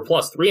actually were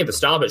 +3 in the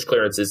stoppage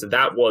clearances, and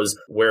that was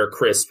where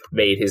Crisp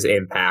made his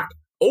impact.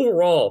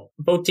 Overall,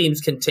 both teams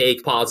can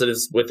take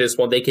positives with this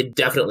one. They can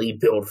definitely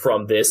build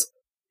from this.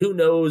 Who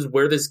knows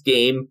where this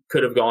game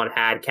could have gone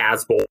had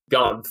Casbolt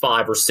gotten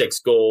 5 or 6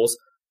 goals.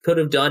 Could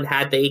have done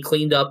had they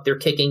cleaned up their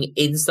kicking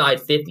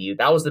inside 50.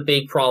 That was the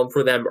big problem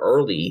for them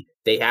early.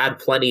 They had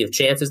plenty of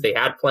chances. They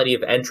had plenty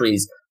of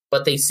entries,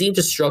 but they seemed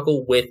to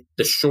struggle with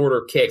the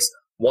shorter kicks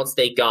once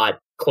they got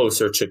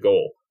closer to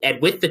goal.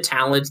 And with the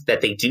talent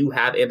that they do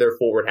have in their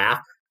forward half,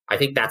 I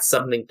think that's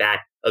something that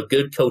a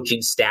good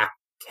coaching staff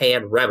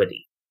can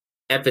remedy.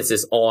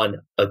 Emphasis on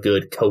a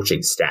good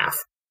coaching staff.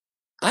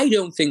 I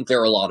don't think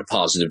there are a lot of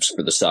positives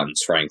for the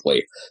Suns,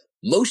 frankly.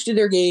 Most of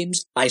their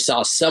games, I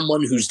saw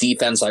someone whose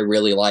defense I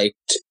really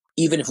liked,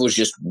 even if it was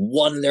just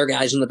one of their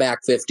guys in the back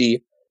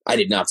 50. I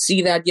did not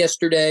see that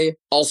yesterday.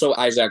 Also,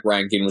 Isaac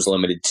Rankin was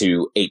limited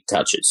to 8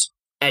 touches.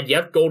 And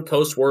yet Gold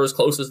Coast were as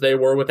close as they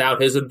were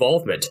without his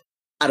involvement.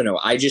 I don't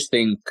know. I just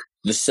think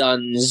the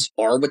Suns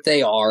are what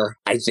they are.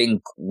 I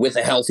think with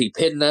a healthy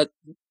Pitnut,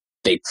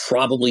 they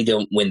probably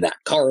don't win that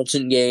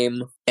Carlton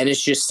game, and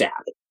it's just sad.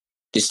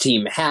 This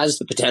team has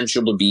the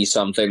potential to be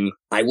something.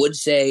 I would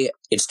say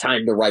it's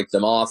time to write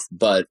them off,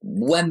 but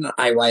when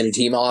I write a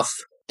team off,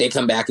 they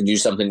come back and do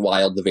something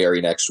wild the very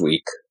next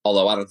week.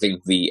 Although I don't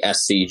think the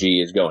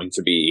SCG is going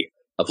to be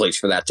a place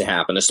for that to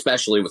happen,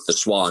 especially with the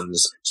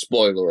Swans,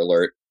 spoiler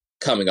alert,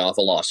 coming off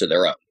a loss of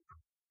their own.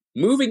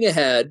 Moving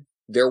ahead,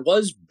 there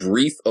was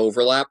brief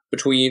overlap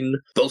between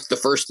both the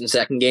first and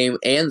second game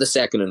and the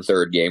second and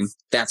third game.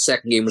 That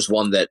second game was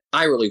one that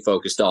I really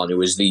focused on. It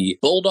was the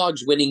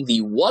Bulldogs winning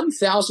the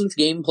 1,000th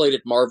game played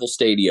at Marvel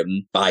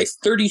Stadium by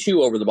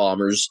 32 over the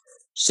Bombers,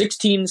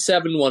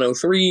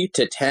 16-7-103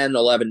 to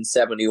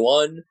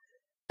 10-11-71.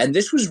 And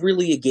this was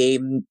really a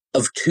game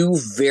of 2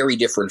 very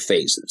different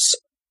phases.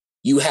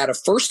 You had a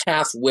first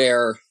half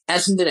where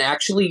Essendon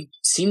actually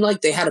seemed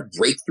like they had a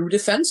breakthrough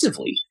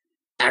defensively.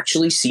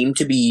 Actually seemed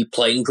to be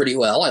playing pretty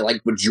well. I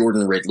liked what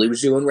Jordan Ridley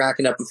was doing,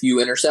 racking up a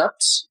few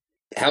intercepts.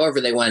 However,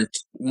 they went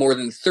more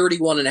than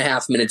 31 and a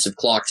half minutes of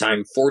clock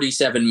time,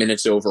 47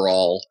 minutes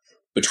overall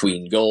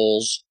between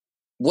goals.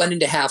 Went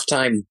into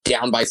halftime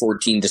down by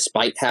 14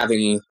 despite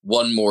having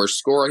one more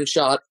scoring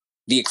shot.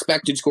 The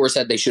expected score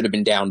said they should have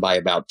been down by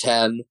about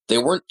 10. They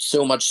weren't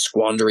so much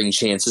squandering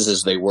chances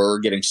as they were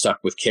getting stuck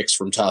with kicks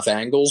from tough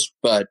angles,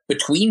 but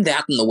between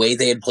that and the way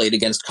they had played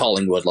against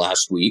Collingwood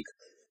last week,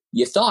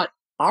 you thought,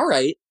 all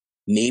right,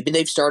 maybe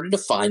they've started to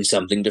find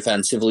something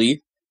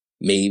defensively.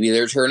 Maybe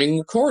they're turning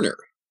the corner.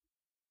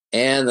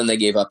 And then they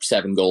gave up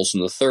 7 goals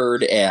in the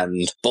third,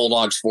 and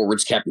Bulldogs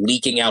forwards kept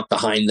leaking out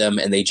behind them,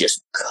 and they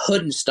just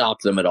couldn't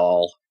stop them at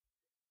all.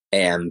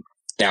 And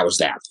that was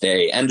that.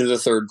 They ended the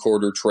third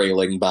quarter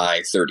trailing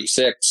by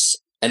 36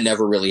 and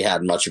never really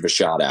had much of a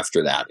shot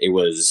after that. It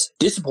was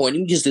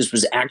disappointing because this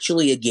was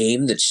actually a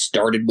game that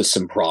started with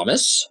some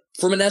promise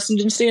from an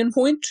Essendon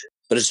standpoint,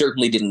 but it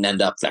certainly didn't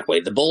end up that way.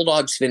 The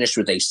Bulldogs finished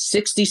with a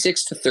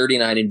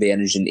 66-39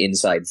 advantage in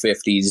inside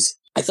 50s.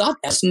 I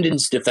thought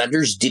Essendon's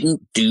defenders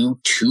didn't do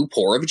too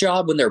poor of a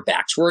job when their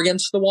backs were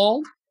against the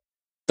wall,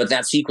 but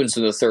that sequence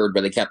in the third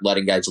where they kept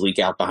letting guys leak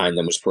out behind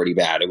them was pretty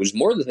bad. It was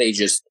more that they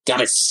just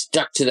got it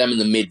stuck to them in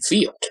the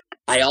midfield.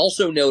 I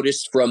also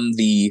noticed from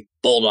the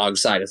Bulldog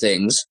side of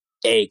things,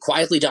 a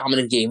quietly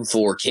dominant game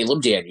for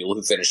Caleb Daniel,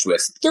 who finished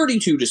with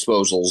 32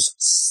 disposals,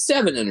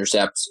 7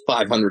 intercepts,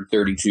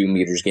 532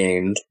 meters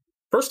gained.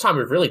 First time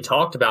we've really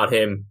talked about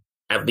him,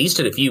 at least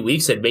in a few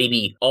weeks and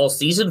maybe all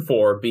season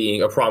for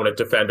being a prominent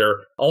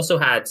defender. Also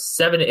had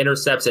 7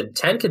 intercepts and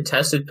 10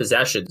 contested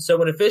possessions. So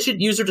an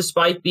efficient user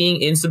despite being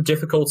in some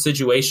difficult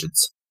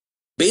situations.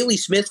 Bailey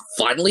Smith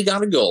finally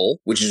got a goal,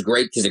 which is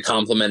great because it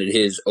complemented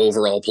his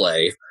overall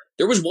play.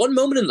 There was one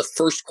moment in the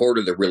first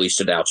quarter that really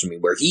stood out to me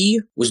where he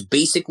was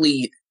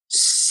basically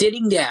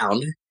sitting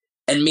down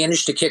and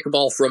managed to kick a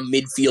ball from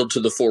midfield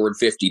to the forward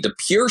 50. The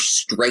pure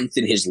strength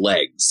in his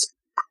legs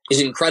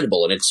is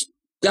incredible, and it's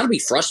got to be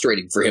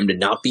frustrating for him to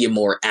not be a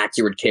more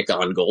accurate kick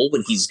on goal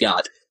when he's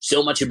got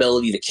so much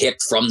ability to kick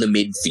from the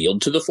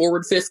midfield to the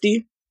forward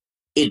 50.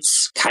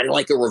 It's kind of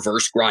like a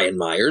reverse Brian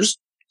Myers.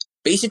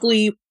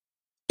 Basically,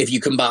 if you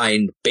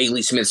combine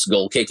Bailey Smith's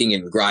goal kicking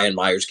and Brian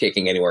Myers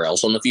kicking anywhere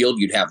else on the field,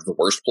 you'd have the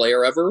worst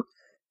player ever.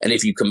 And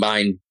if you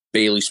combine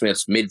Bailey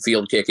Smith's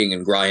midfield kicking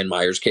and Brian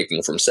Myers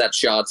kicking from set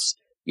shots,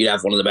 you'd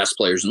have one of the best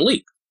players in the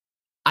league.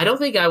 I don't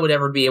think I would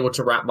ever be able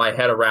to wrap my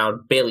head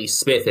around Bailey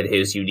Smith and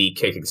his unique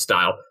kicking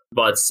style,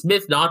 but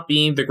Smith not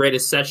being the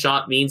greatest set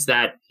shot means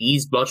that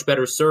he's much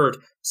better served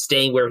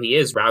staying where he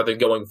is rather than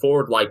going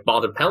forward like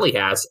Bontempelli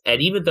has.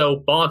 And even though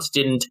Bont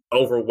didn't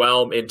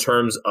overwhelm in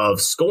terms of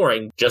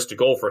scoring, just a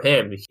goal for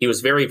him, he was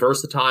very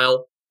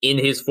versatile in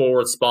his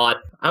forward spot.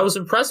 I was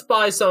impressed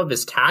by some of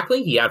his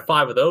tackling. He had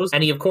 5 of those,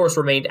 and he of course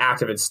remained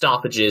active in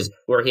stoppages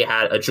where he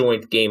had a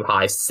joint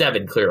game-high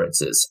 7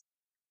 clearances.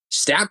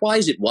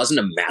 Stat-wise, it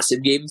wasn't a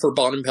massive game for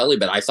Bontempelli,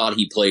 but I thought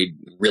he played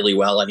really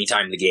well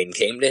anytime the game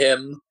came to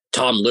him.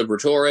 Tom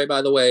Liberatore,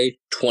 by the way,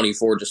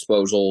 24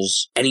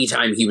 disposals.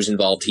 Anytime he was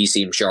involved, he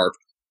seemed sharp.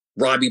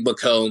 Robbie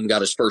McComb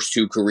got his first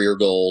 2 career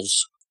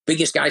goals.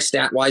 Biggest guy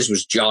stat-wise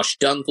was Josh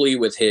Dunkley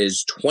with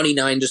his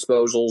 29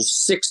 disposals,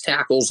 6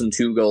 tackles and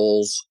 2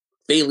 goals.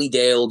 Bailey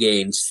Dale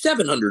gained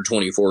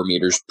 724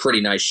 meters.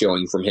 Pretty nice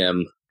showing from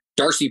him.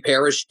 Darcy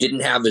Parrish didn't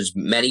have as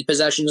many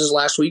possessions as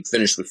last week,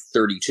 finished with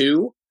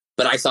 32.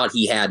 But I thought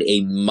he had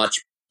a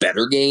much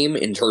better game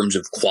in terms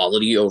of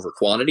quality over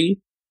quantity.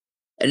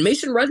 And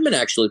Mason Redmond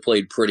actually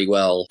played pretty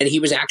well, and he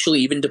was actually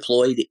even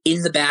deployed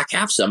in the back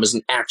half some as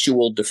an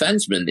actual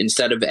defenseman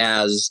instead of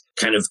as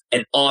kind of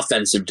an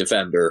offensive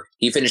defender.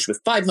 He finished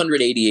with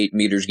 588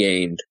 meters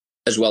gained,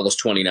 as well as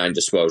 29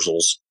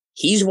 disposals.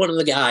 He's one of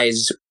the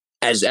guys,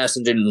 as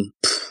Essendon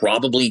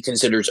probably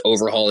considers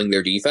overhauling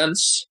their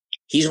defense,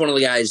 he's one of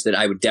the guys that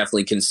I would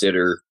definitely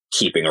consider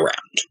keeping around.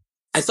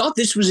 I thought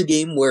this was a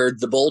game where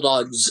the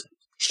Bulldogs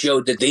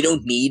showed that they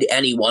don't need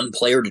any one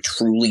player to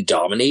truly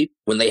dominate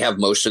when they have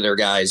most of their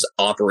guys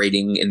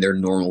operating in their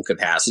normal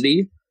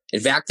capacity. In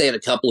fact, they had a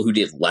couple who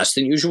did less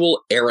than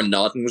usual. Aaron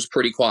Naughton was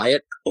pretty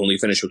quiet, only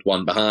finished with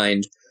 1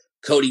 behind.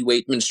 Cody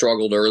Waitman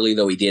struggled early,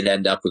 though he did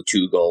end up with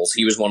 2 goals.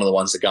 He was one of the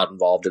ones that got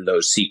involved in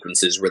those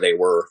sequences where they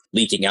were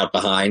leaking out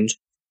behind.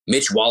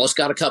 Mitch Wallace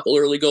got a couple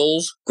early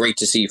goals. Great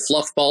to see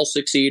Fluffball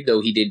succeed,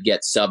 though he did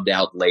get subbed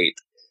out late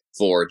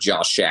for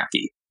Josh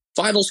Shackey.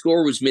 Final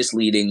score was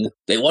misleading.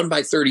 They won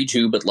by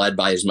 32, but led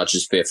by as much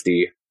as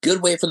 50.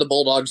 Good way for the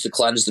Bulldogs to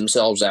cleanse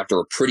themselves after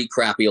a pretty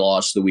crappy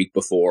loss the week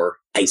before.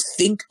 I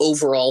think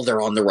overall they're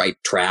on the right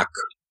track.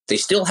 They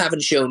still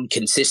haven't shown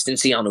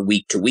consistency on a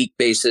week-to-week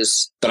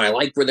basis, but I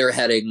like where they're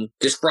heading.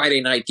 This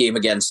Friday night game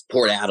against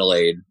Port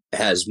Adelaide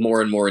has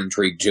more and more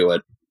intrigue to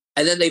it.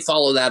 And then they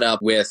follow that up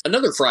with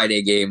another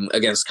Friday game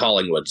against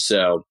Collingwood,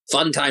 so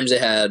fun times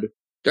ahead.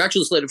 They're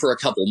actually slated for a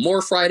couple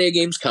more Friday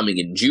games coming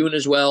in June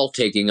as well,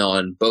 taking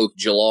on both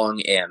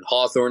Geelong and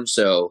Hawthorn.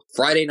 So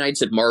Friday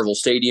nights at Marvel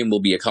Stadium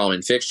will be a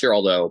common fixture,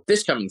 although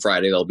this coming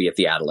Friday they'll be at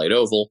the Adelaide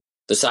Oval,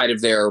 the site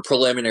of their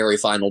preliminary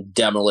final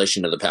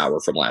demolition of the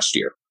Power from last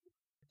year.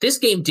 This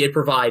game did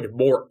provide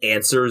more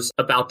answers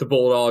about the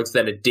Bulldogs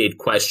than it did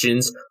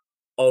questions,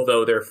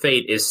 although their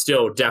fate is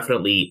still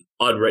definitely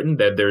unwritten,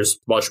 that there's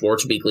much more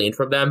to be gleaned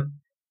from them.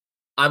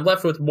 I'm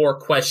left with more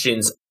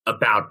questions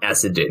about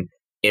Essendon,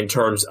 in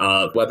terms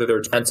of whether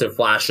their defensive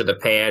flash of the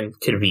pan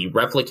can be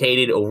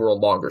replicated over a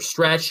longer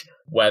stretch,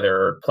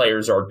 whether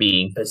players are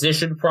being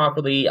positioned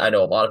properly. I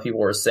know a lot of people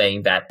were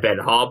saying that Ben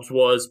Hobbs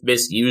was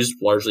misused,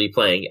 largely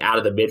playing out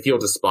of the midfield,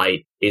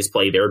 despite his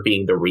play there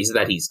being the reason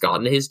that he's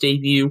gotten his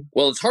debut.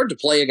 Well, it's hard to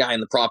play a guy in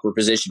the proper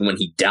position when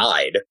he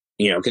died.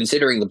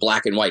 Considering the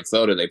black and white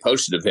photo they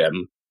posted of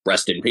him,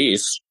 rest in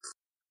peace.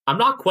 I'm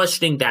not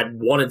questioning that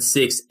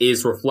 1-6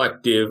 is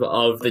reflective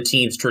of the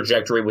team's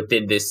trajectory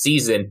within this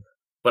season,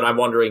 but I'm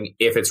wondering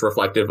if it's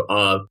reflective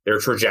of their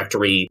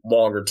trajectory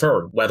longer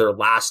term, whether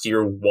last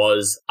year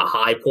was a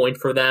high point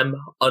for them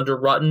under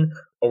Rutten,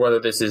 or whether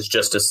this is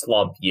just a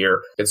slump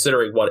year,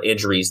 considering what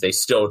injuries they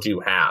still do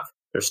have.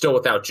 They're still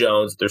without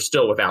Jones, they're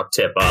still without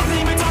Tippa,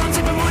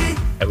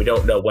 and we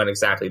don't know when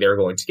exactly they're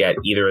going to get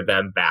either of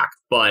them back.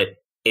 But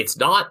it's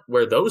not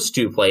where those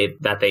two played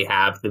that they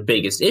have the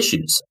biggest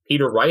issues.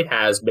 Peter Wright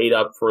has made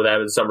up for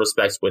them in some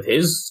respects with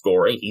his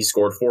scoring. He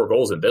scored 4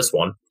 goals in this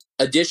one.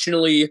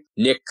 Additionally,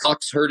 Nick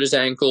Cox hurt his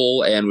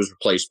ankle and was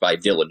replaced by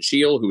Dylan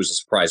Shiel, who was a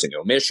surprising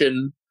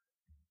omission.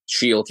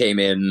 Shiel came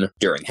in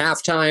during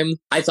halftime.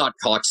 I thought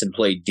Cox had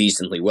played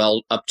decently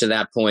well up to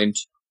that point.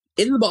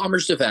 In the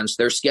Bombers' defense,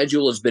 their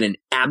schedule has been an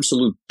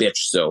absolute bitch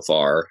so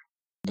far.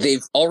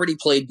 They've already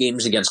played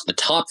games against the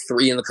top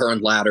 3 in the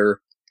current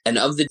ladder, and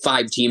of the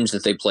 5 teams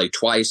that they play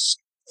twice,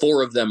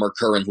 4 of them are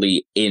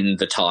currently in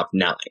the top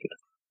 9.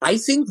 I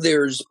think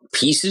there's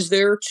pieces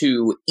there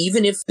to,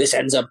 even if this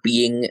ends up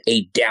being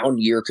a down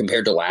year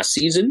compared to last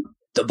season,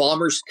 the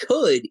Bombers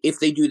could, if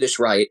they do this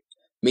right,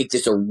 make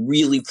this a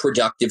really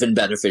productive and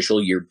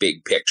beneficial year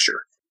big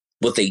picture.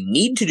 What they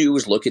need to do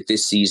is look at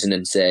this season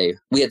and say,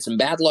 we had some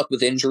bad luck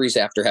with injuries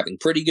after having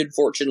pretty good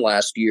fortune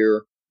last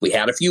year. We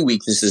had a few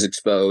weaknesses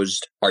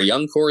exposed. Our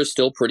young core is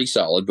still pretty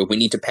solid, but we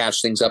need to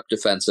patch things up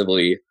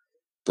defensively,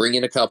 bring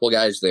in a couple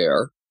guys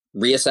there,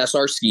 reassess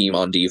our scheme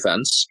on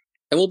defense,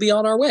 and we'll be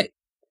on our way.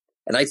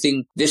 And I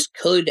think this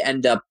could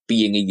end up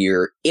being a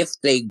year, if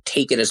they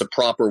take it as a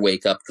proper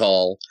wake-up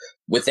call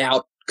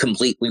without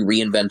completely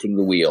reinventing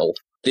the wheel,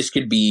 this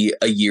could be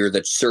a year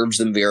that serves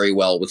them very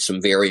well with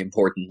some very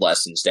important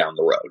lessons down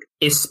the road.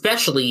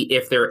 Especially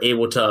if they're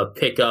able to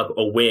pick up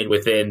a win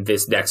within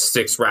this next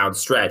 6-round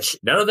stretch.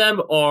 None of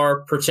them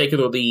are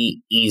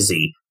particularly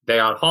easy. They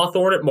got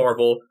Hawthorn at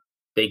Marvel,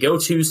 they go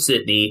to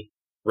Sydney,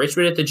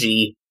 Richmond at the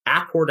G,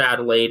 at Port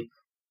Adelaide,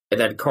 and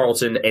then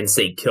Carlton and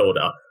St.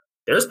 Kilda.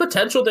 There's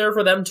potential there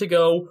for them to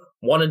go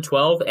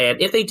 1-12, and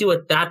if they do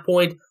at that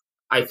point,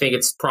 I think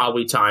it's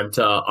probably time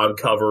to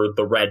uncover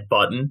the red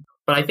button.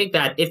 But I think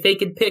that if they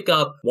can pick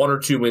up 1 or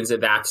 2 wins in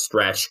that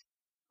stretch,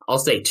 I'll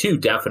say 2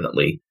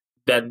 definitely,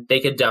 then they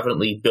can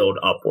definitely build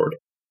upward.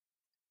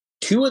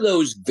 2 of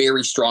those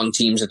very strong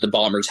teams that the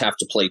Bombers have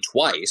to play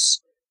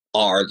twice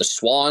are the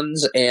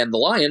Swans and the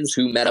Lions,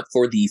 who met up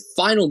for the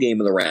final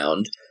game of the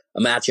round, a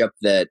matchup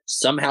that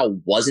somehow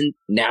wasn't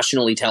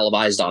nationally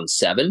televised on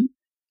 7.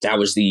 That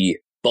was the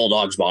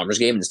Bulldogs-Bombers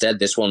game. Instead,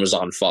 this one was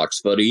on Fox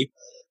Footy,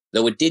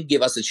 though it did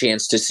give us a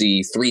chance to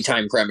see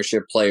 3-time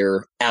premiership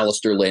player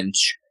Alistair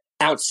Lynch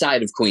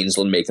outside of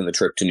Queensland making the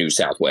trip to New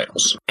South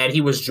Wales. And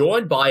he was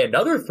joined by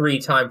another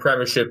 3-time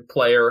premiership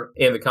player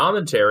in the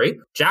commentary.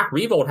 Jack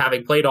Revolt,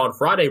 having played on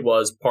Friday,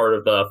 was part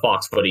of the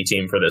Fox Footy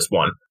team for this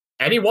one.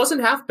 And he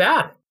wasn't half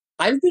bad.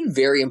 I've been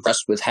very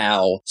impressed with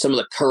how some of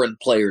the current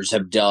players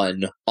have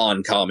done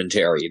on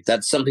commentary.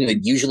 That's something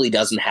that usually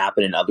doesn't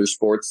happen in other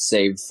sports,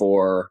 save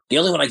for... The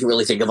only one I can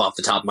really think of off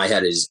the top of my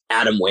head is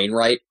Adam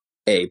Wainwright,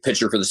 a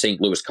pitcher for the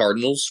St. Louis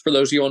Cardinals, for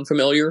those of you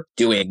unfamiliar,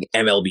 doing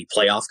MLB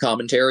playoff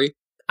commentary.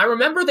 I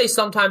remember they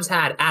sometimes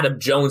had Adam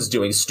Jones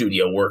doing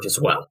studio work as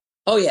well.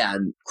 Oh yeah,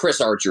 and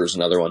Chris Archer is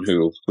another one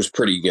who was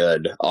pretty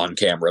good on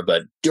camera,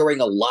 but during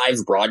a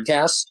live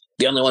broadcast,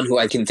 the only one who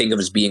I can think of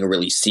as being a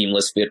really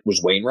seamless fit was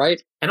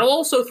Wainwright. And I'll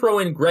also throw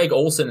in Greg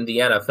Olson in the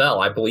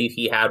NFL. I believe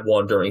he had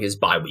one during his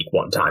bye week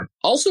one time.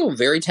 Also a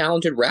very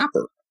talented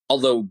rapper,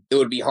 although it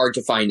would be hard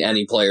to find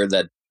any player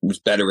that was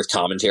better with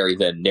commentary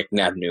than Nick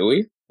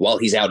Naitanui. While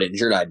he's out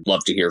injured, I'd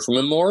love to hear from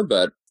him more,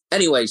 but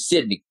anyway,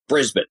 Sydney,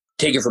 Brisbane,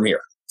 take it from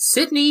here.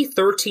 Sydney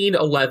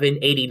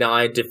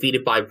 13-11-89,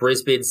 defeated by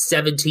Brisbane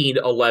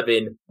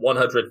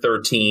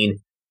 17-11-113.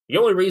 The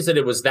only reason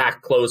it was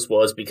that close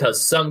was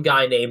because some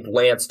guy named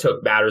Lance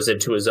took matters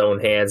into his own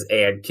hands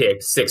and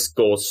kicked 6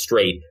 goals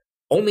straight.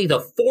 Only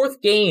the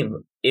 4th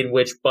game in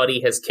which Buddy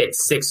has kicked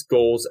 6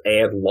 goals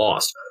and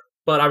lost.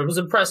 But I was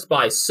impressed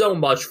by so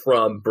much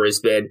from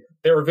Brisbane.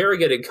 They were very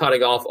good at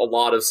cutting off a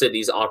lot of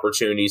Sydney's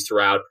opportunities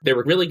throughout. They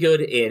were really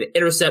good in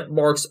intercept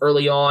marks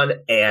early on,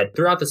 and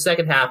throughout the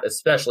second half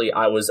especially,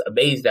 I was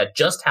amazed at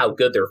just how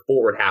good their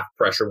forward half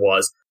pressure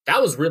was.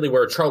 That was really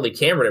where Charlie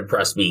Cameron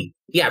impressed me.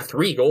 He had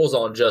 3 goals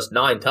on just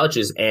 9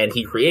 touches, and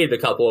he created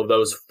a couple of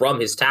those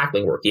from his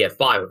tackling work. He had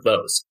 5 of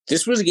those.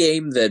 This was a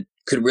game that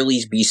could really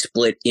be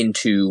split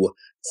into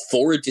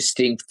 4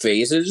 distinct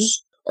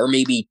phases, or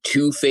maybe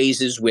 2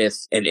 phases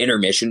with an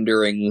intermission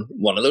during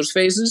one of those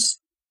phases.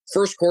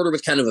 First quarter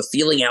was kind of a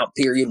feeling out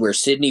period where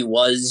Sydney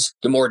was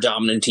the more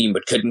dominant team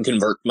but couldn't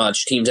convert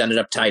much. Teams ended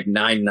up tied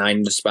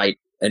 9-9 despite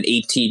an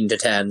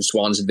 18-10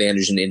 Swans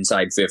advantage in the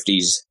inside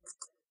 50s.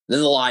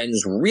 Then the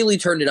Lions really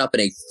turned it up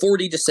in a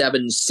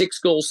 40-7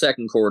 6-goal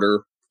second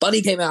quarter.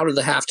 Buddy came out of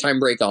the halftime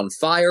break on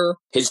fire.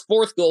 His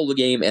 4th goal of the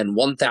game and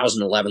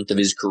 1,011th of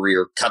his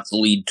career cut the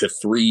lead to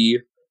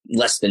 3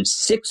 less than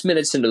 6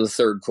 minutes into the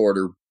third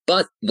quarter.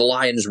 But the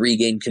Lions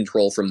regained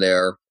control from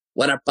there,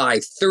 went up by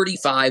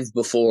 35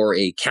 before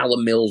a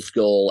Callum Mills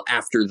goal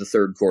after the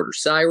third quarter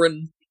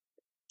siren.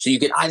 So you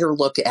could either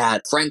look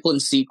at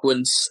Franklin's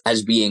sequence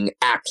as being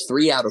Act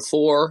 3 out of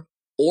 4,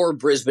 or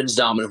Brisbane's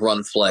dominant run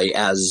of play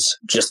as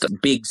just a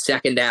big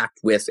second act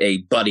with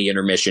a Buddy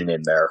intermission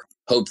in there.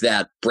 Hope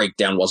that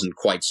breakdown wasn't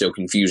quite so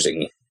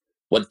confusing.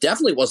 What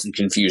definitely wasn't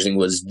confusing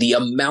was the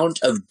amount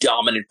of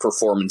dominant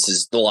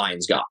performances the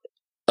Lions got.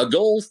 A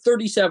goal,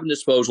 37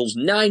 disposals,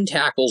 9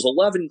 tackles,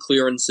 11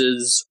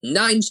 clearances,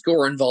 9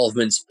 score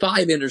involvements,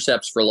 5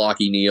 intercepts for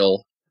Lachie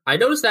Neale. I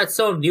noticed that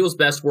some of Neal's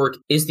best work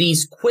is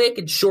these quick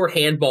and short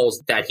handballs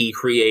that he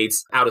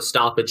creates out of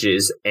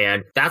stoppages,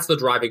 and that's the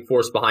driving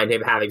force behind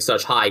him having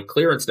such high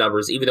clearance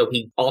numbers, even though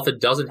he often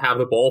doesn't have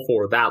the ball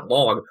for that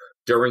long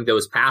during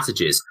those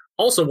passages.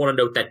 Also want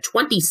to note that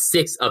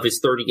 26 of his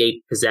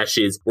 38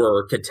 possessions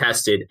were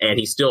contested, and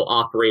he still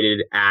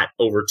operated at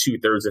over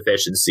 2/3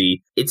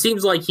 efficiency. It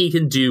seems like he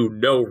can do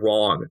no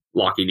wrong,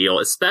 Lachie Neale,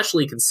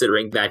 especially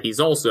considering that he's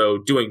also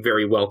doing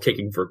very well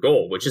kicking for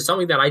goal, which is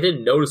something that I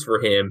didn't notice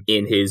for him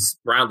in his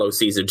Brownlow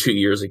season 2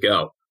 years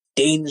ago.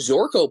 Dane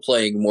Zorko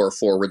playing more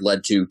forward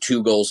led to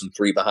 2 goals and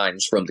 3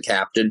 behinds from the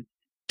captain.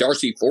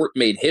 Darcy Fort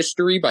made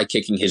history by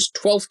kicking his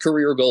 12th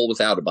career goal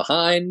without a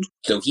behind,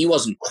 though he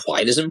wasn't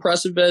quite as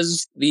impressive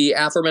as the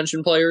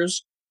aforementioned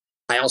players.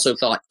 I also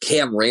thought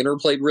Cam Rayner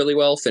played really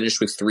well,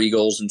 finished with 3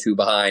 goals and 2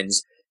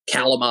 behinds.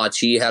 Callum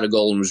Achi had a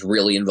goal and was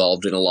really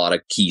involved in a lot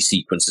of key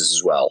sequences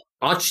as well.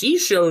 Achi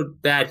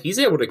showed that he's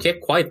able to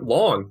kick quite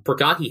long.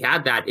 Forgot he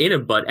had that in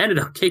him, but ended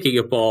up kicking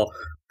a ball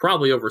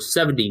probably over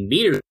 70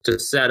 meters to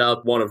set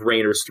up one of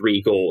Rayner's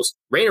 3 goals.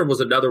 Rayner was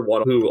another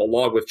one who,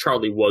 along with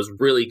Charlie, was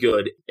really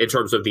good in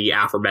terms of the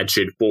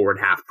aforementioned forward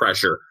half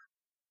pressure.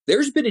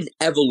 There's been an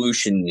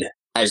evolution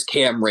as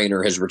Cam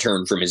Rayner has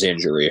returned from his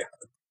injury.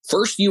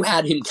 First, you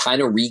had him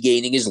kind of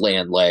regaining his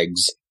land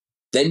legs.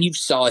 Then you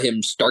saw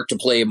him start to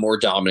play a more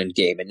dominant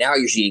game. And now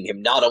you're seeing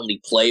him not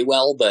only play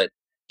well, but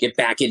get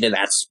back into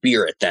that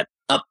spirit, that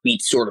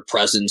upbeat sort of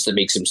presence that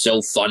makes him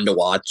so fun to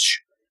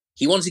watch.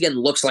 He once again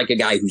looks like a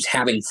guy who's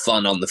having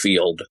fun on the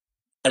field.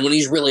 And when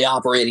he's really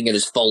operating at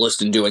his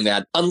fullest and doing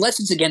that, unless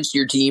it's against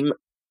your team,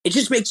 it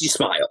just makes you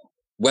smile.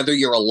 Whether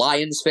you're a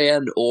Lions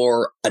fan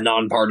or a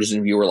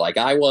nonpartisan viewer like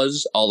I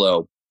was,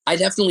 although I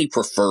definitely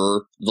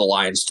prefer the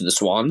Lions to the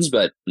Swans,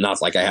 but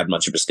not like I had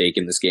much of a stake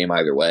in this game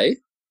either way.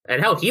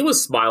 And hell, he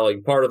was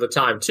smiling part of the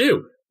time,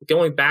 too.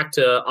 Going back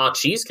to a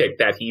cheese kick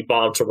that he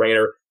bombed to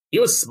Rayner, he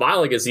was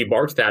smiling as he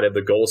marked that in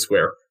the goal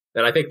square.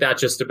 And I think that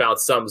just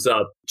about sums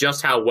up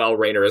just how well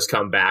Rayner has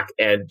come back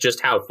and just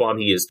how fun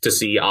he is to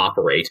see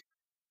operate.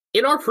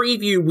 In our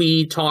preview,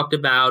 we talked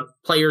about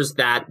players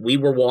that we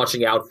were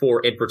watching out for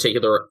in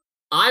particular.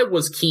 I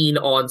was keen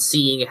on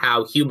seeing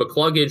how Hugh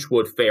McCluggage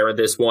would fare in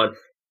this one.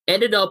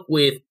 Ended up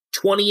with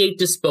 28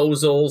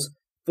 disposals,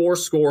 4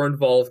 score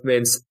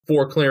involvements,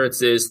 4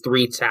 clearances,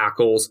 3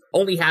 tackles.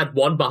 Only had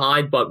 1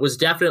 behind, but was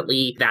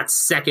definitely that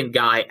second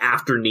guy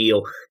after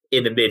Neal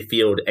in the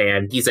midfield,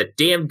 and he's a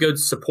damn good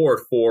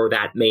support for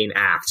that main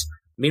act.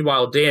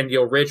 Meanwhile,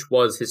 Daniel Rich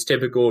was his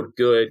typical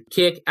good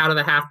kick out of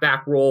the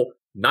halfback role.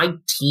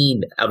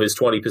 19 of his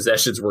 20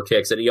 possessions were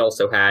kicks, and he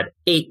also had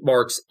 8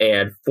 marks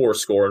and 4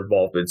 score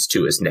involvements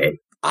to his name.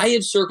 I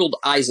had circled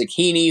Isaac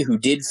Heaney, who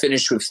did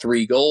finish with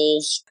 3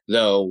 goals,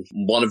 though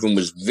one of them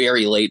was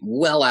very late,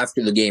 well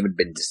after the game had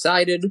been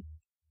decided.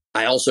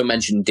 I also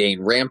mentioned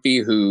Dane Rampy,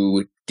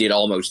 who did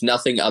almost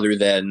nothing other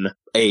than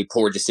a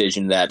poor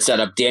decision that set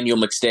up Daniel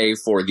McStay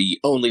for the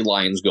only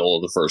Lions goal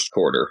of the first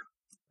quarter.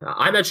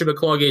 I mentioned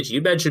McCluggage,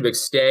 you mentioned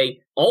McStay.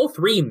 All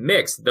 3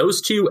 mixed.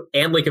 Those 2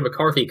 and Lincoln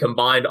McCarthy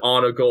combined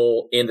on a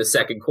goal in the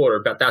second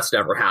quarter, but that's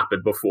never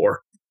happened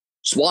before.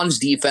 Swans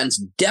defense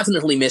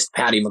definitely missed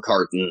Paddy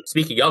McCartan.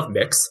 Speaking of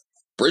mix,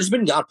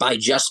 Brisbane got by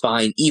just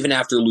fine even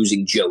after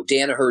losing Joe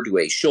Danaher to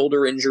a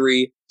shoulder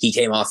injury. He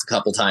came off a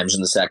couple times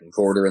in the second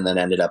quarter and then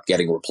ended up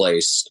getting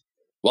replaced.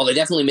 While they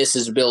definitely missed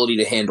his ability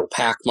to handle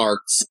pack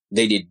marks,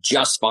 they did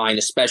just fine,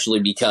 especially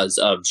because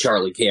of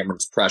Charlie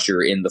Cameron's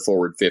pressure in the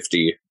forward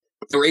 50.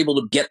 They were able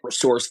to get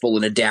resourceful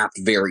and adapt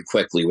very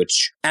quickly,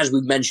 which, as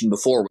we've mentioned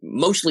before,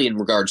 mostly in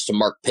regards to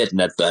Mark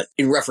Pitnett, but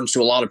in reference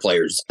to a lot of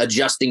players,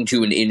 adjusting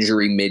to an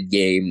injury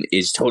mid-game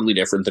is totally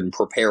different than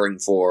preparing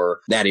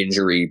for that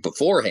injury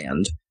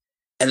beforehand.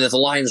 And that the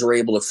Lions were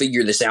able to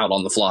figure this out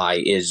on the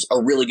fly is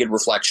a really good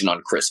reflection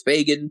on Chris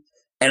Fagan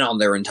and on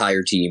their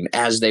entire team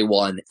as they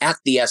won at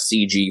the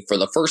SCG for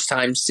the first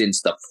time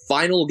since the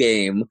final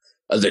game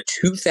of the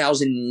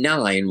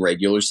 2009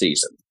 regular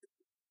season.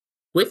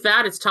 With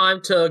that, it's time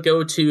to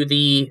go to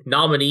the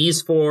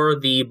nominees for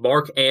the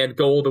Mark and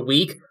Goal of the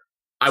Week.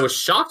 I was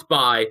shocked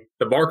by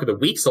the Mark of the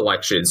Week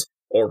selections,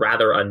 or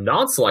rather a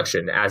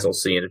non-selection, as you'll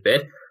see in a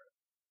bit.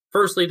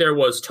 Firstly, there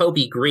was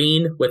Toby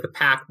Green with a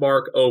pack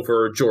mark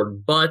over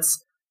Jordan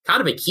Butts.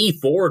 Kind of a key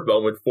forward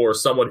moment for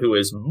someone who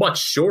is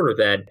much shorter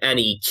than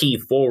any key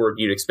forward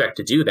you'd expect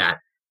to do that.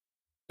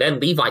 Then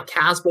Levi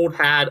Casbolt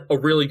had a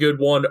really good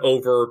one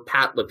over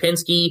Pat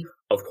Lipinski.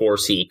 Of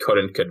course, he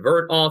couldn't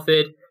convert off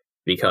it,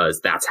 because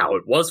that's how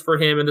it was for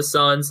him and the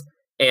Suns.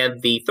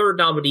 And the third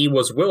nominee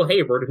was Will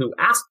Hayward, who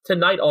asked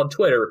tonight on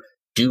Twitter,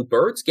 do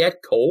birds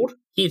get cold?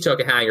 He took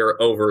a hanger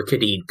over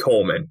Kadeem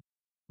Coleman.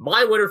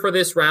 My winner for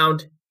this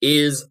round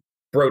is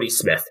Brody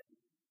Smith.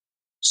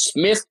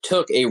 Smith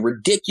took a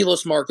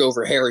ridiculous mark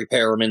over Harry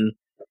Perriman,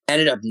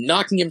 ended up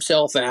knocking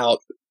himself out,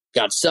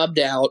 got subbed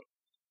out.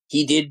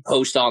 He did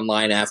post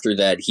online after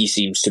that he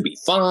seems to be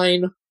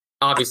fine.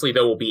 Obviously,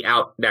 though, will be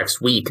out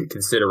next week,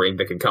 considering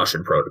the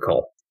concussion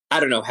protocol. I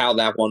don't know how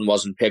that one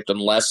wasn't picked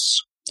unless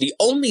the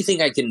only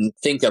thing I can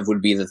think of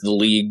would be that the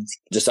league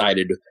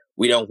decided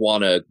we don't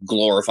want to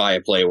glorify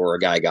a play where a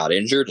guy got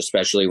injured,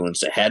 especially when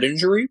it's a head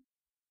injury.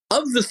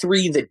 Of the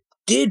 3 that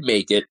did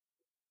make it,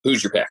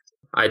 who's your pick?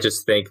 I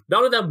just think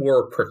none of them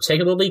were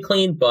particularly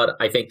clean, but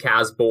I think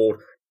Casbolt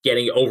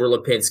getting over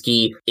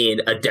Lipinski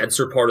in a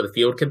denser part of the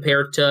field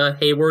compared to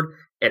Hayward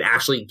and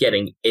actually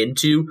getting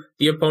into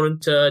the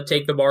opponent to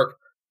take the mark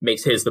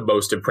makes his the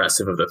most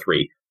impressive of the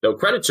 3. Though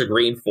credit to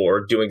Green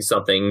for doing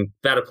something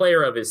that a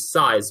player of his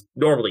size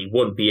normally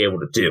wouldn't be able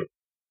to do.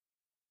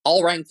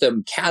 I'll rank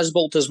them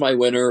Casbolt as my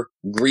winner,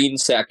 Green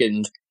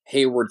second,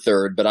 Hayward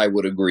third, but I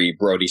would agree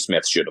Brody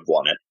Smith should have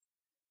won it.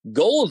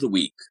 Goal of the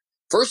week.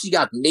 First, you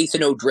got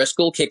Nathan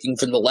O'Driscoll kicking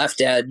from the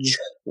left edge,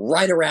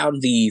 right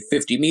around the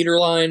 50-meter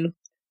line.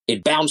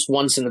 It bounced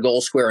once in the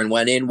goal square and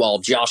went in while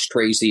Josh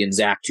Tracy and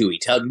Zach Toohey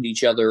tugged at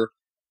each other.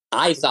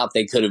 I thought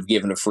they could have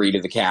given a free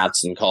to the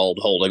Cats and called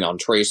holding on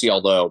Tracy,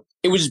 although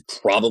it was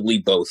probably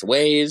both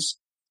ways.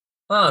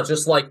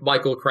 Just like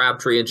Michael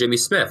Crabtree and Jimmy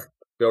Smith.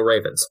 Go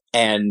Ravens.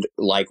 And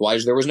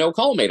likewise, there was no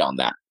call made on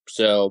that.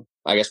 So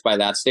I guess by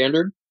that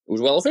standard, It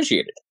was well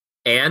officiated.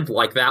 And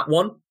like that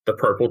one, the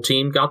purple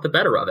team got the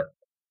better of it.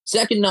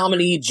 Second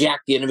nominee,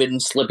 Jack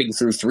Ginnivan, slipping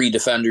through 3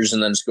 defenders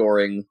and then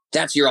scoring.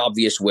 That's your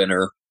obvious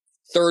winner.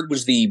 Third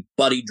was the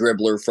buddy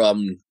dribbler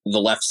from the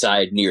left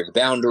side near the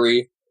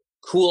boundary.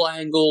 Cool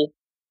angle,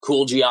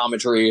 cool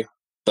geometry,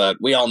 but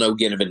we all know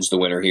Ginnivan's the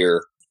winner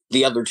here.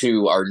 The other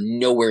two are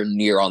nowhere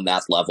near on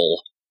that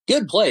level.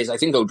 Good plays. I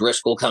think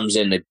O'Driscoll comes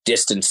in a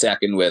distant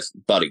second with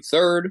Buddy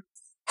third.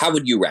 How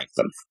would you rank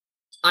them?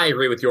 I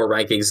agree with your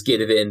rankings.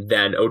 Ginnivan,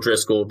 then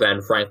O'Driscoll,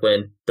 then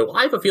Franklin. Though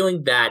I have a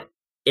feeling that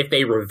if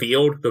they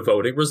revealed the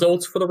voting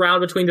results for the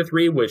round between the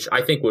three, which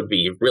I think would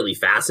be really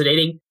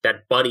fascinating,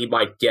 that Buddy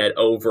might get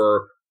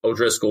over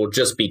O'Driscoll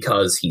just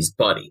because he's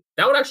Buddy.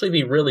 That would actually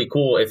be really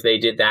cool if they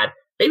did that.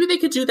 Maybe they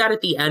could do that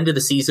at the end of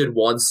the season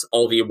once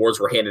all the awards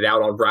were handed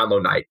out on Brownlow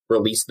night,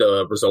 release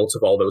the results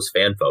of all those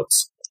fan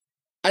votes.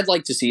 I'd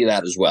like to see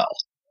that as well.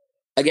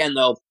 Again,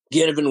 though,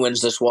 Ginnivan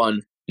wins this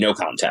one, no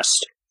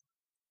contest.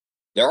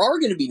 There are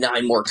going to be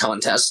 9 more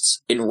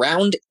contests in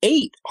round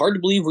 8. Hard to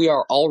believe we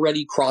are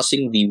already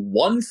crossing the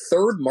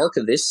 1/3 mark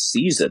of this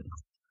season.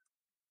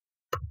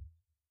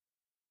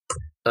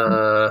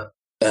 How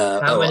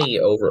many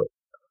over?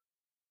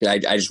 I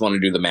just want to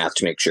do the math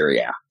to make sure,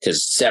 yeah.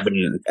 Because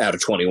 7 out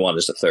of 21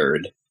 is a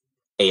third.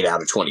 8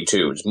 out of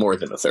 22 is more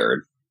than a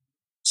third.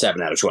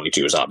 7 out of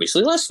 22 is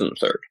obviously less than a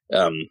third.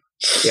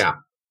 Yeah.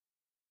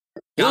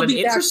 Got an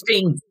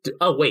interesting...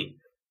 Oh, wait.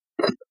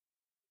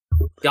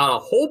 Got a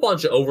whole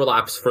bunch of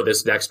overlaps for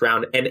this next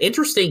round. An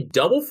interesting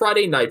double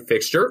Friday night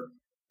fixture.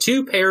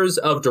 2 pairs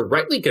of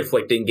directly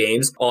conflicting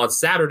games on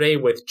Saturday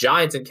with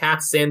Giants and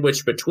Cats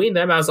sandwiched between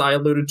them, as I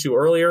alluded to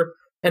earlier.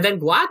 And then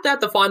glad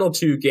that the final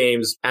 2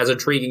 games, as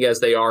intriguing as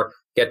they are,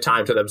 get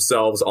time to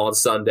themselves on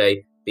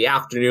Sunday. The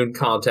afternoon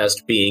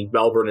contest being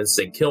Melbourne and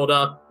St.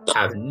 Kilda.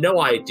 Have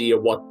no idea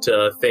what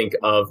to think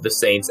of the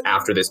Saints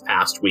after this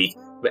past week.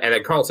 And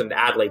then Carlton and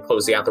Adelaide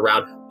closing out the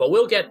round. But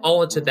we'll get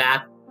all into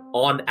that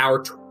on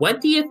our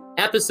 20th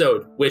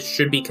episode, which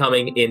should be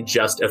coming in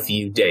just a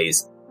few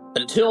days.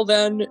 Until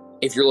then,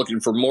 if you're looking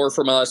for more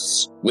from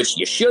us, which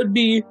you should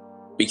be,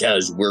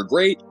 because we're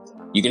great,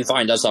 you can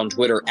find us on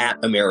Twitter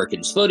at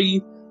Americans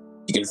Footy.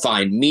 You can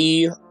find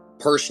me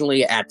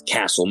personally at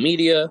Castle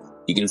Media.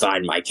 You can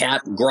find my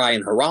cat,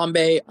 Brian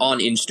Harambe, on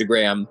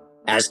Instagram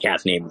as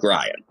cat named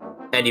Brian.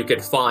 And you can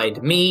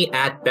find me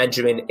at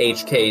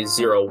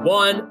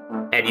BenjaminHK01.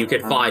 And you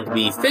can find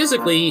me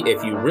physically,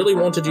 if you really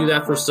want to do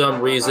that for some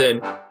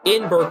reason,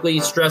 in Berkeley,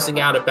 stressing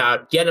out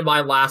about getting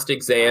my last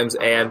exams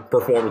and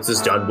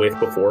performances done with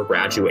before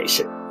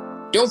graduation.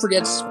 Don't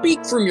forget,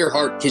 speak from your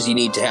heart because you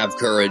need to have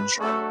courage.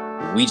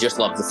 We just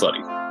love the footy.